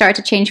things really started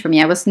to change for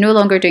me. I was no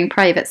longer doing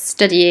private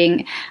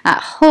studying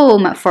at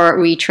home for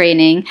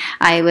retraining.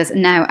 I was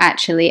now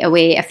actually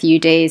away a few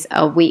days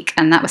a week,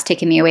 and that was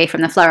taking me away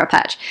from the flower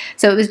patch.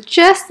 So it was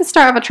just the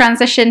start of a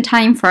transition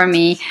time for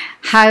me.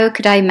 How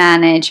could I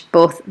manage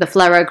both the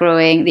flower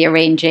growing, the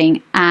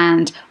arranging,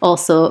 and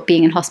also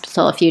being in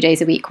hospital a few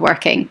days a week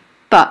working?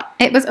 But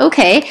it was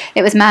okay,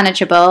 it was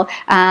manageable,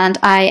 and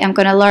I am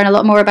going to learn a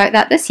lot more about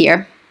that this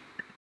year.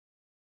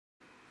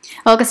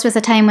 August was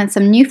a time when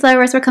some new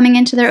flowers were coming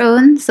into their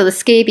own, so the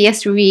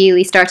scabious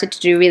really started to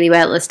do really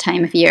well this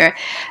time of year.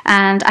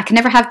 And I can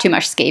never have too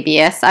much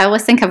scabious. I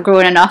always think I've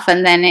grown enough,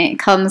 and then it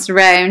comes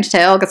round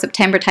to August,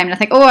 September time, and I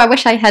think, oh, I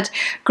wish I had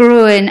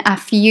grown a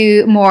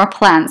few more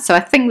plants. So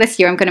I think this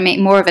year I'm going to make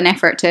more of an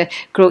effort to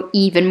grow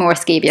even more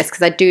scabious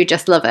because I do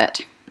just love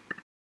it.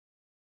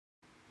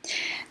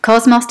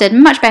 Cosmos did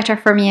much better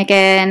for me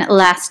again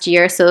last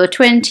year, so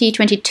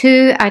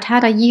 2022 I'd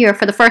had a year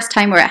for the first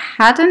time where it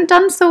hadn't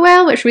done so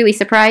well, which really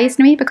surprised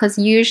me because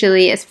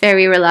usually it's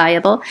very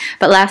reliable,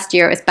 but last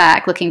year it was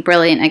back looking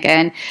brilliant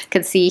again. You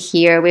can see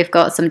here we've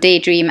got some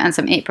Daydream and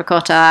some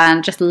Apricotta,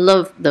 and just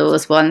love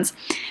those ones.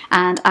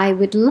 And I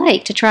would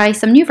like to try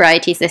some new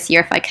varieties this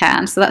year if I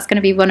can, so that's going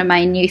to be one of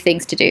my new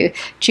things to do,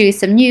 choose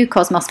some new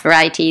Cosmos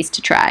varieties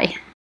to try.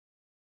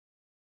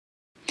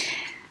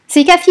 So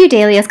you get a few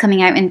dahlias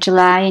coming out in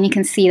July, and you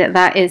can see that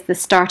that is the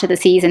start of the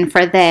season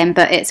for them,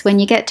 but it's when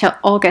you get to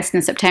August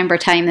and September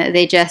time that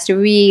they just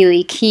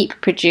really keep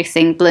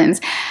producing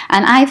blooms.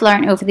 And I've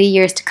learned over the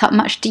years to cut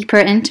much deeper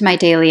into my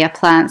dahlia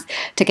plants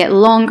to get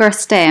longer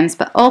stems,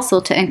 but also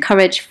to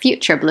encourage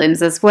future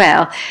blooms as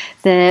well.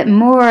 The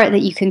more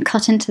that you can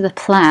cut into the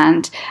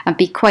plant and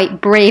be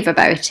quite brave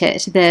about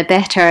it, the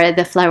better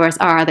the flowers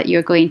are that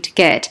you're going to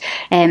get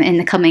in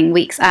the coming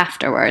weeks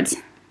afterwards.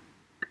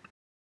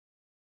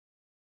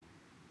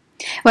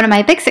 One of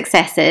my big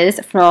successes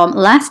from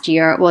last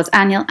year was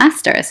annual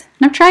asters.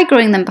 And I've tried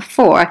growing them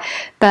before,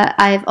 but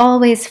I've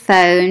always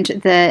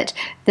found that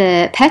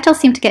the petals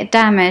seem to get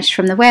damaged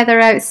from the weather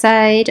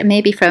outside,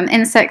 maybe from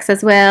insects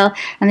as well,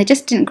 and they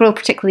just didn't grow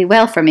particularly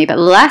well for me. But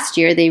last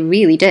year they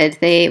really did.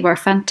 They were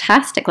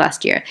fantastic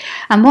last year.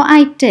 And what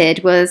I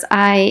did was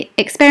I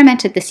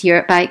experimented this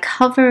year by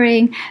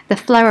covering the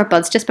flower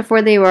buds just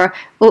before they were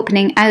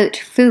opening out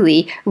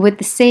fully with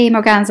the same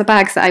organza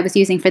bags that I was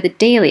using for the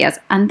dahlias.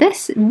 And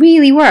this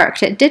really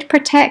worked. It did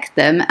protect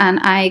them, and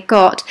I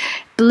got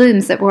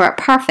blooms that were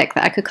perfect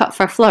that I could cut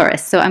for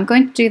florists. So I'm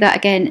going to do that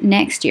again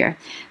next year.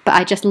 But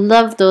I just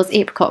love those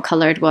apricot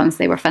coloured ones.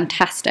 They were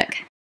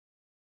fantastic.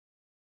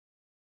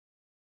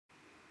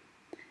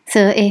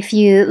 So if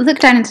you look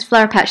down into the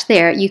flower patch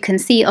there, you can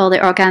see all the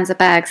organza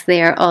bags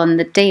there on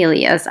the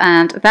dahlias,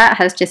 and that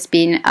has just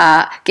been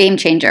a game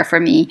changer for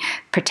me,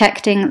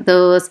 protecting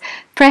those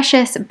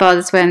precious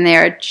buds when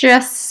they're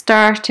just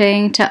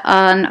starting to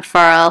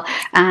unfurl,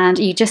 and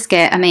you just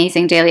get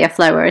amazing dahlia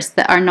flowers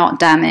that are not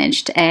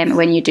damaged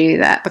when you do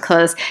that,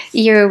 because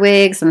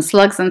earwigs and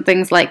slugs and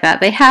things like that,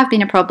 they have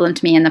been a problem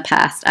to me in the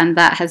past, and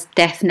that has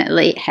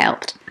definitely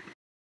helped.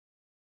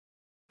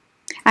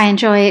 I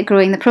enjoy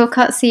growing the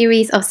Pro-Cut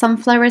series of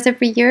sunflowers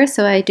every year,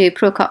 so I do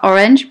Pro-Cut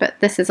Orange, but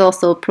this is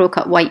also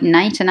Pro-Cut White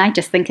Night, and I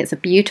just think it's a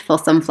beautiful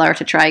sunflower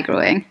to try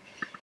growing.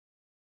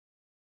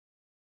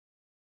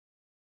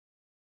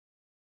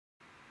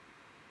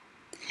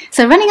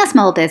 So running a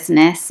small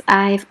business,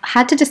 I've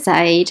had to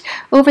decide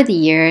over the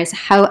years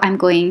how I'm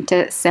going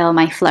to sell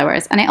my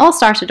flowers. And it all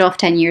started off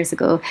 10 years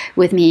ago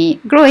with me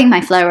growing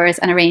my flowers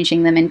and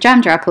arranging them in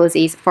jam jar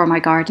posies for my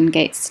garden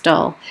gate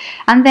stall.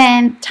 And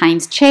then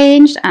times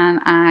changed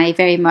and I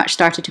very much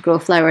started to grow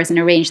flowers and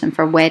arrange them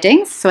for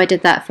weddings. So I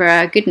did that for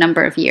a good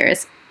number of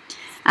years.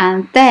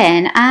 And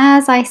then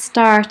as I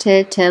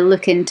started to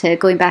look into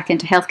going back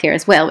into healthcare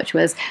as well, which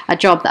was a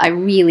job that I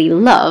really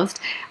loved,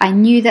 I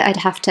knew that I'd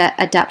have to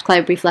adapt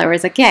cloudberry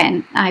flowers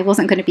again. I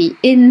wasn't going to be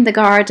in the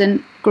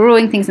garden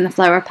growing things in the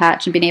flower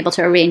patch and being able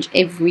to arrange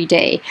every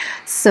day.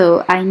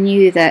 So I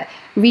knew that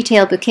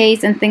retail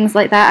bouquets and things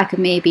like that I could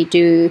maybe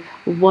do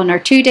 1 or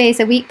 2 days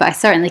a week, but I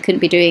certainly couldn't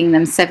be doing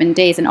them 7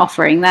 days and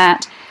offering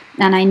that.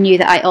 And I knew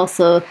that I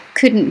also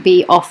couldn't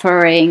be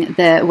offering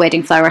the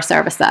wedding flower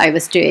service that I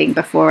was doing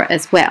before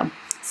as well.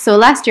 So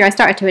last year I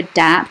started to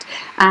adapt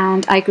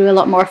and I grew a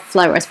lot more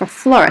flowers for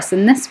florists,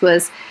 and this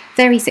was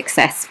very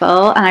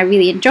successful and I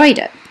really enjoyed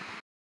it.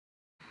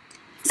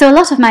 So a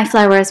lot of my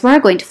flowers were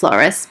going to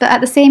florists, but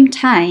at the same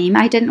time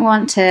I didn't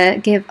want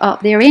to give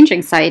up the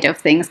arranging side of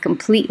things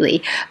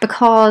completely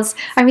because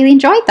I really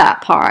enjoyed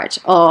that part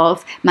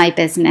of my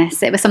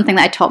business. It was something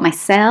that I taught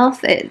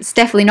myself. It's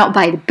definitely not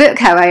by the book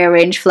how I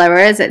arrange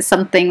flowers. It's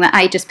something that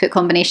I just put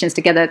combinations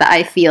together that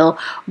I feel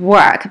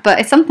work, but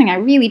it's something I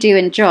really do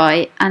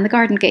enjoy, and the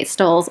garden gate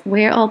stalls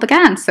where it all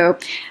began, so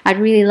I'd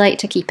really like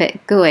to keep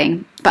it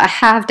going. But I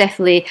have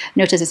definitely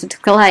noticed a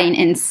decline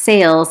in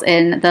sales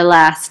in the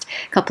last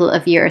couple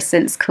of years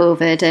since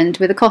COVID, and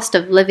with the cost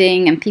of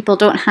living and people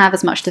don't have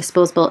as much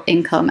disposable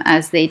income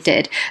as they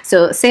did.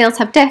 So sales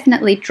have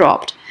definitely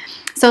dropped.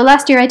 So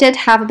last year I did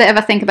have a bit of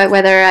a think about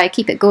whether I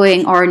keep it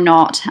going or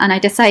not, and I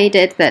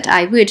decided that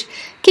I would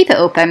keep it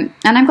open,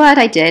 and I'm glad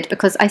I did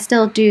because I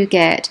still do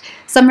get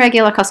some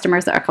regular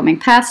customers that are coming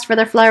past for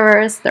their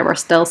flowers. There were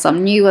still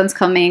some new ones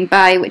coming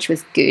by, which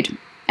was good,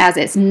 as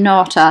it's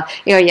not an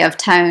area of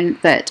town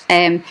that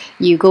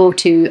you go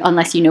to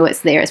unless you know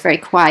it's there. It's a very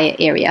quiet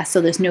area, so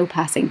there's no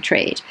passing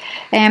trade.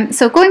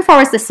 So going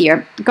forwards this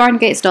year, the garden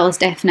gate stall is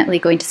definitely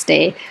going to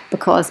stay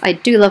because I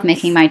do love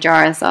making my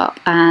jars up,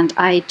 and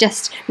I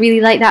just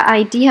really like that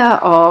idea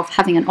of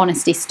having an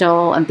honesty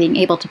stall and being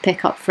able to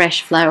pick up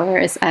fresh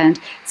flowers and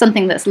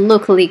something that's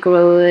locally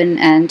grown,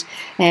 and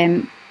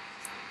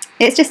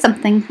it's just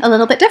something a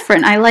little bit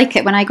different. I like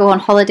it when I go on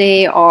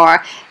holiday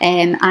or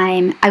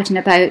I'm out and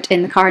about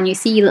in the car and you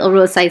see little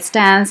roadside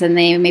stands and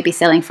they may be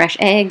selling fresh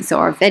eggs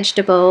or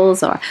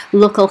vegetables or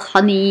local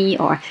honey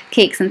or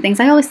cakes and things.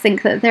 I always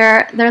think that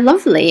they're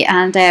lovely,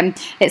 and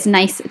it's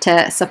nice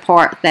to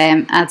support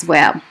them as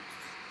well.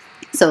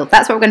 So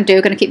that's what we're going to do.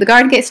 We're going to keep the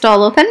garden gate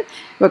stall open.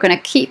 We're going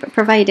to keep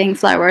providing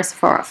flowers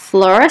for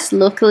florists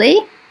locally,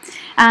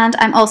 and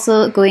I'm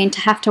also going to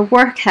have to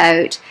work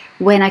out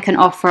when I can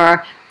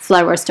offer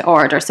flowers to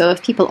order. So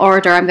if people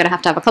order, I'm going to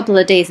have a couple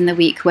of days in the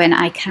week when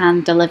I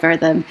can deliver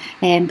them,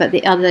 but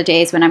the other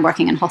days when I'm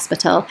working in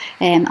hospital,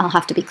 I'll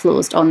have to be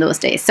closed on those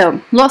days.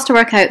 So lots to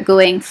work out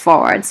going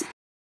forwards.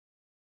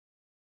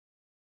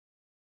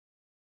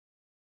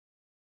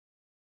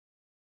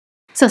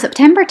 So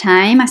September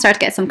time I started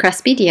to get some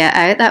cresspedia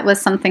out. That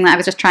was something that I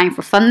was just trying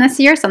for fun this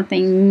year,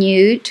 something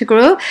new to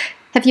grow.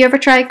 Have you ever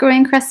tried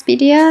growing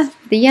cresspedia?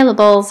 The yellow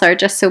balls are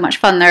just so much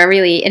fun. They're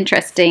really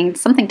interesting,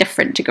 something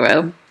different to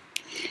grow.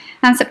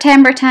 And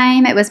September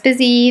time, it was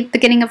busy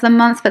beginning of the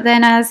month, but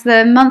then as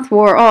the month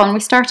wore on, we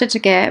started to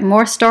get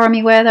more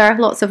stormy weather,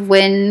 lots of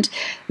wind,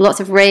 lots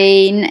of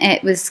rain.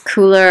 It was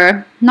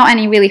cooler, not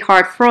any really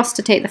hard frost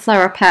to take the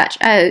flower patch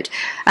out,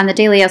 and the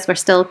dahlias were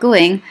still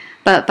going.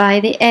 But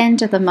by the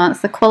end of the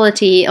month, the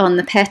quality on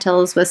the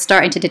petals was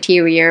starting to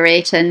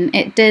deteriorate, and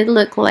it did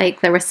look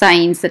like there were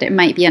signs that it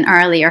might be an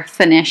earlier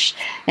finish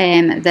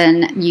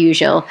than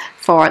usual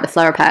for the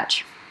flower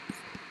patch.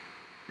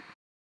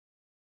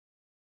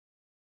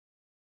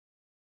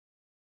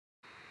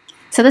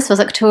 So this was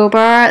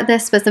October.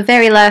 This was the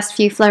very last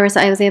few flowers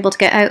that I was able to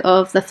get out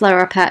of the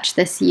flower patch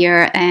this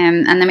year,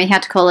 and then we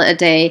had to call it a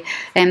day.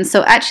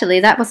 So actually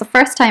that was the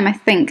first time I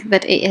think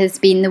that it has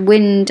been the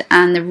wind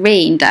and the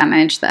rain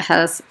damage that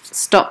has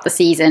stopped the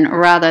season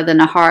rather than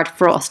a hard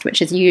frost,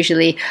 which is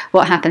usually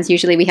what happens.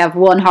 Usually we have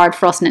one hard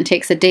frost and it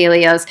takes the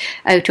dahlias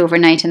out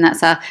overnight, and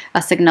that's a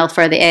signal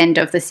for the end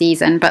of the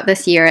season. But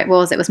this year it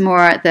was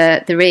more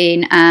the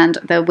rain and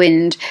the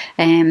wind.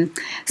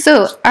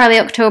 So early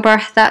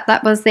October,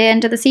 that was the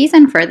end of the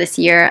season for this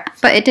year,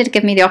 but it did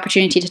give me the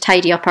opportunity to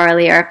tidy up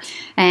earlier.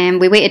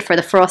 We waited for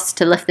the frost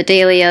to lift the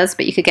dahlias,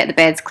 but you could get the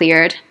beds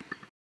cleared.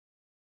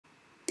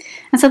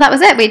 And so that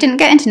was it. We didn't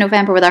get into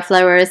November with our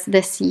flowers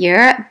this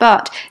year,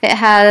 but it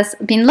has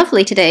been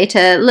lovely today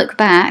to look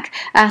back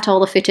at all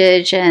the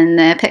footage and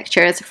the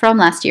pictures from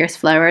last year's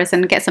flowers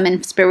and get some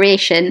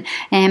inspiration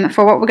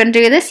for what we're going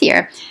to do this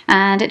year.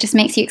 And it just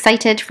makes you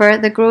excited for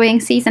the growing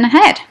season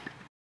ahead.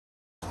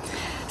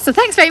 So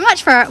thanks very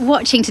much for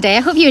watching today. I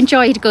hope you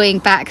enjoyed going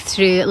back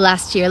through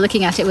last year,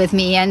 looking at it with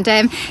me, and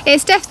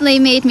it's definitely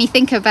made me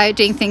think about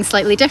doing things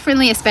slightly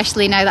differently,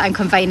 especially now that I'm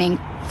combining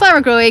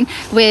flower growing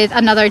with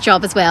another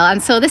job as well.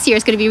 And so this year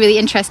is going to be really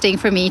interesting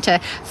for me to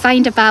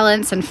find a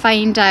balance and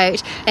find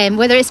out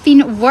whether it's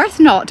been worth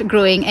not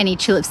growing any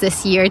tulips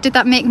this year. Did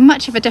that make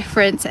much of a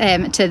difference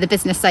to the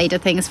business side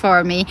of things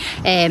for me,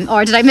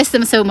 or did I miss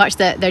them so much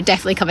that they're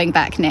definitely coming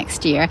back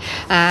next year?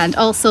 And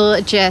also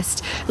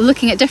just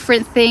looking at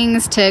different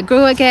things to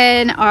grow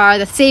again. Are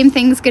the same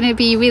things going to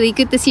be really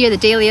good this year? The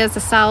dahlias, the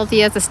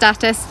salvias, the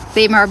status,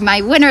 they were my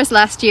winners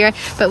last year,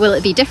 but will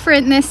it be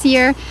different this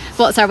year?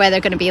 What's our weather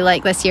going to be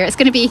like this year? It's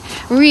going to be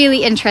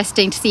really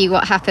interesting to see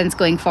what happens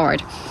going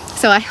forward.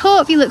 So I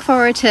hope you look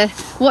forward to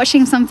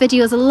watching some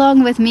videos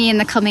along with me in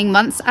the coming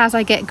months as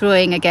I get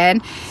growing again.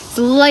 It's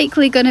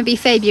likely going to be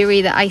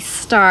February that I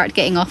start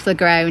getting off the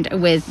ground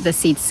with the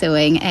seed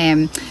sowing,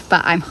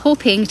 but I'm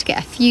hoping to get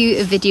a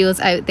few videos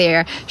out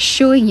there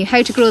showing you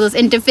how to grow those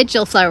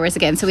individual flowers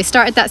again. So we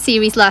started that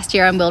series last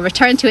year and we'll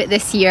return to it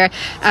this year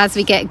as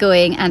we get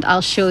going, and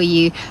I'll show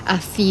you a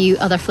few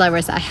other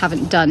flowers that I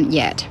haven't done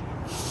yet.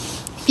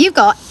 If you've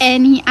got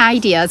any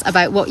ideas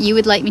about what you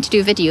would like me to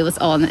do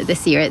videos on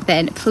this year,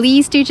 then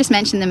please do just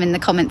mention them in the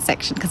comments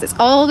section, because it's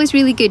always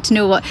really good to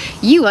know what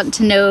you want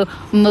to know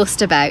most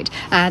about,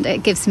 and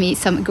it gives me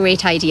some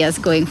great ideas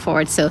going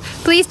forward. So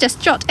please just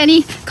jot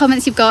any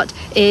comments you've got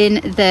in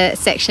the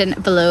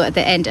section below at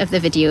the end of the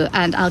video,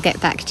 and I'll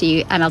get back to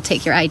you and I'll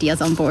take your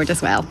ideas on board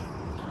as well.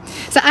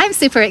 So I'm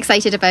super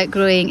excited about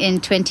growing in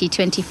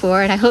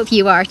 2024, and I hope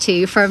you are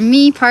too. For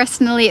me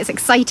personally, it's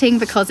exciting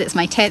because it's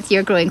my 10th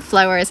year growing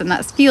flowers, and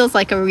that feels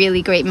like a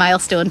really great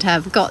milestone to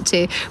have got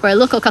to, where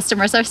local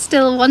customers are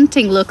still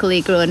wanting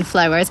locally grown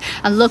flowers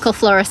and local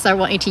florists are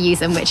wanting to use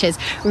them, which is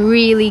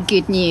really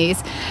good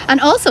news. And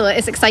also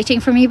it's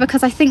exciting for me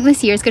because I think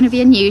this year is going to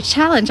be a new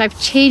challenge. I've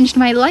changed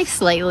my life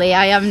slightly.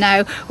 I am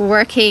now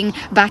working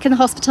back in the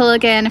hospital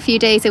again a few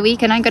days a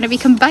week, and I'm going to be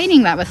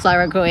combining that with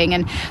flower growing.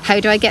 And how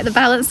do I get the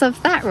balance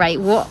of that right?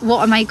 What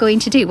am I going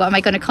to do? What am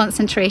I going to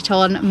concentrate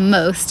on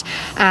most?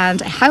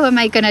 And how am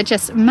I going to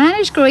just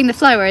manage growing the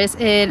flowers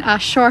in a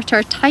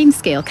shorter time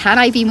scale? Can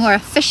I be more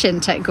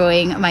efficient at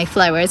growing my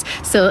flowers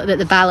so that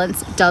the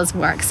balance does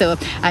work? So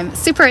I'm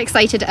super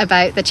excited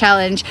about the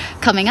challenge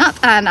coming up,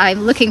 and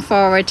I'm looking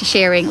forward to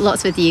sharing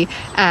lots with you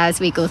as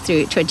we go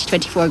through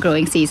 2024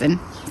 growing season.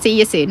 See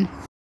you soon.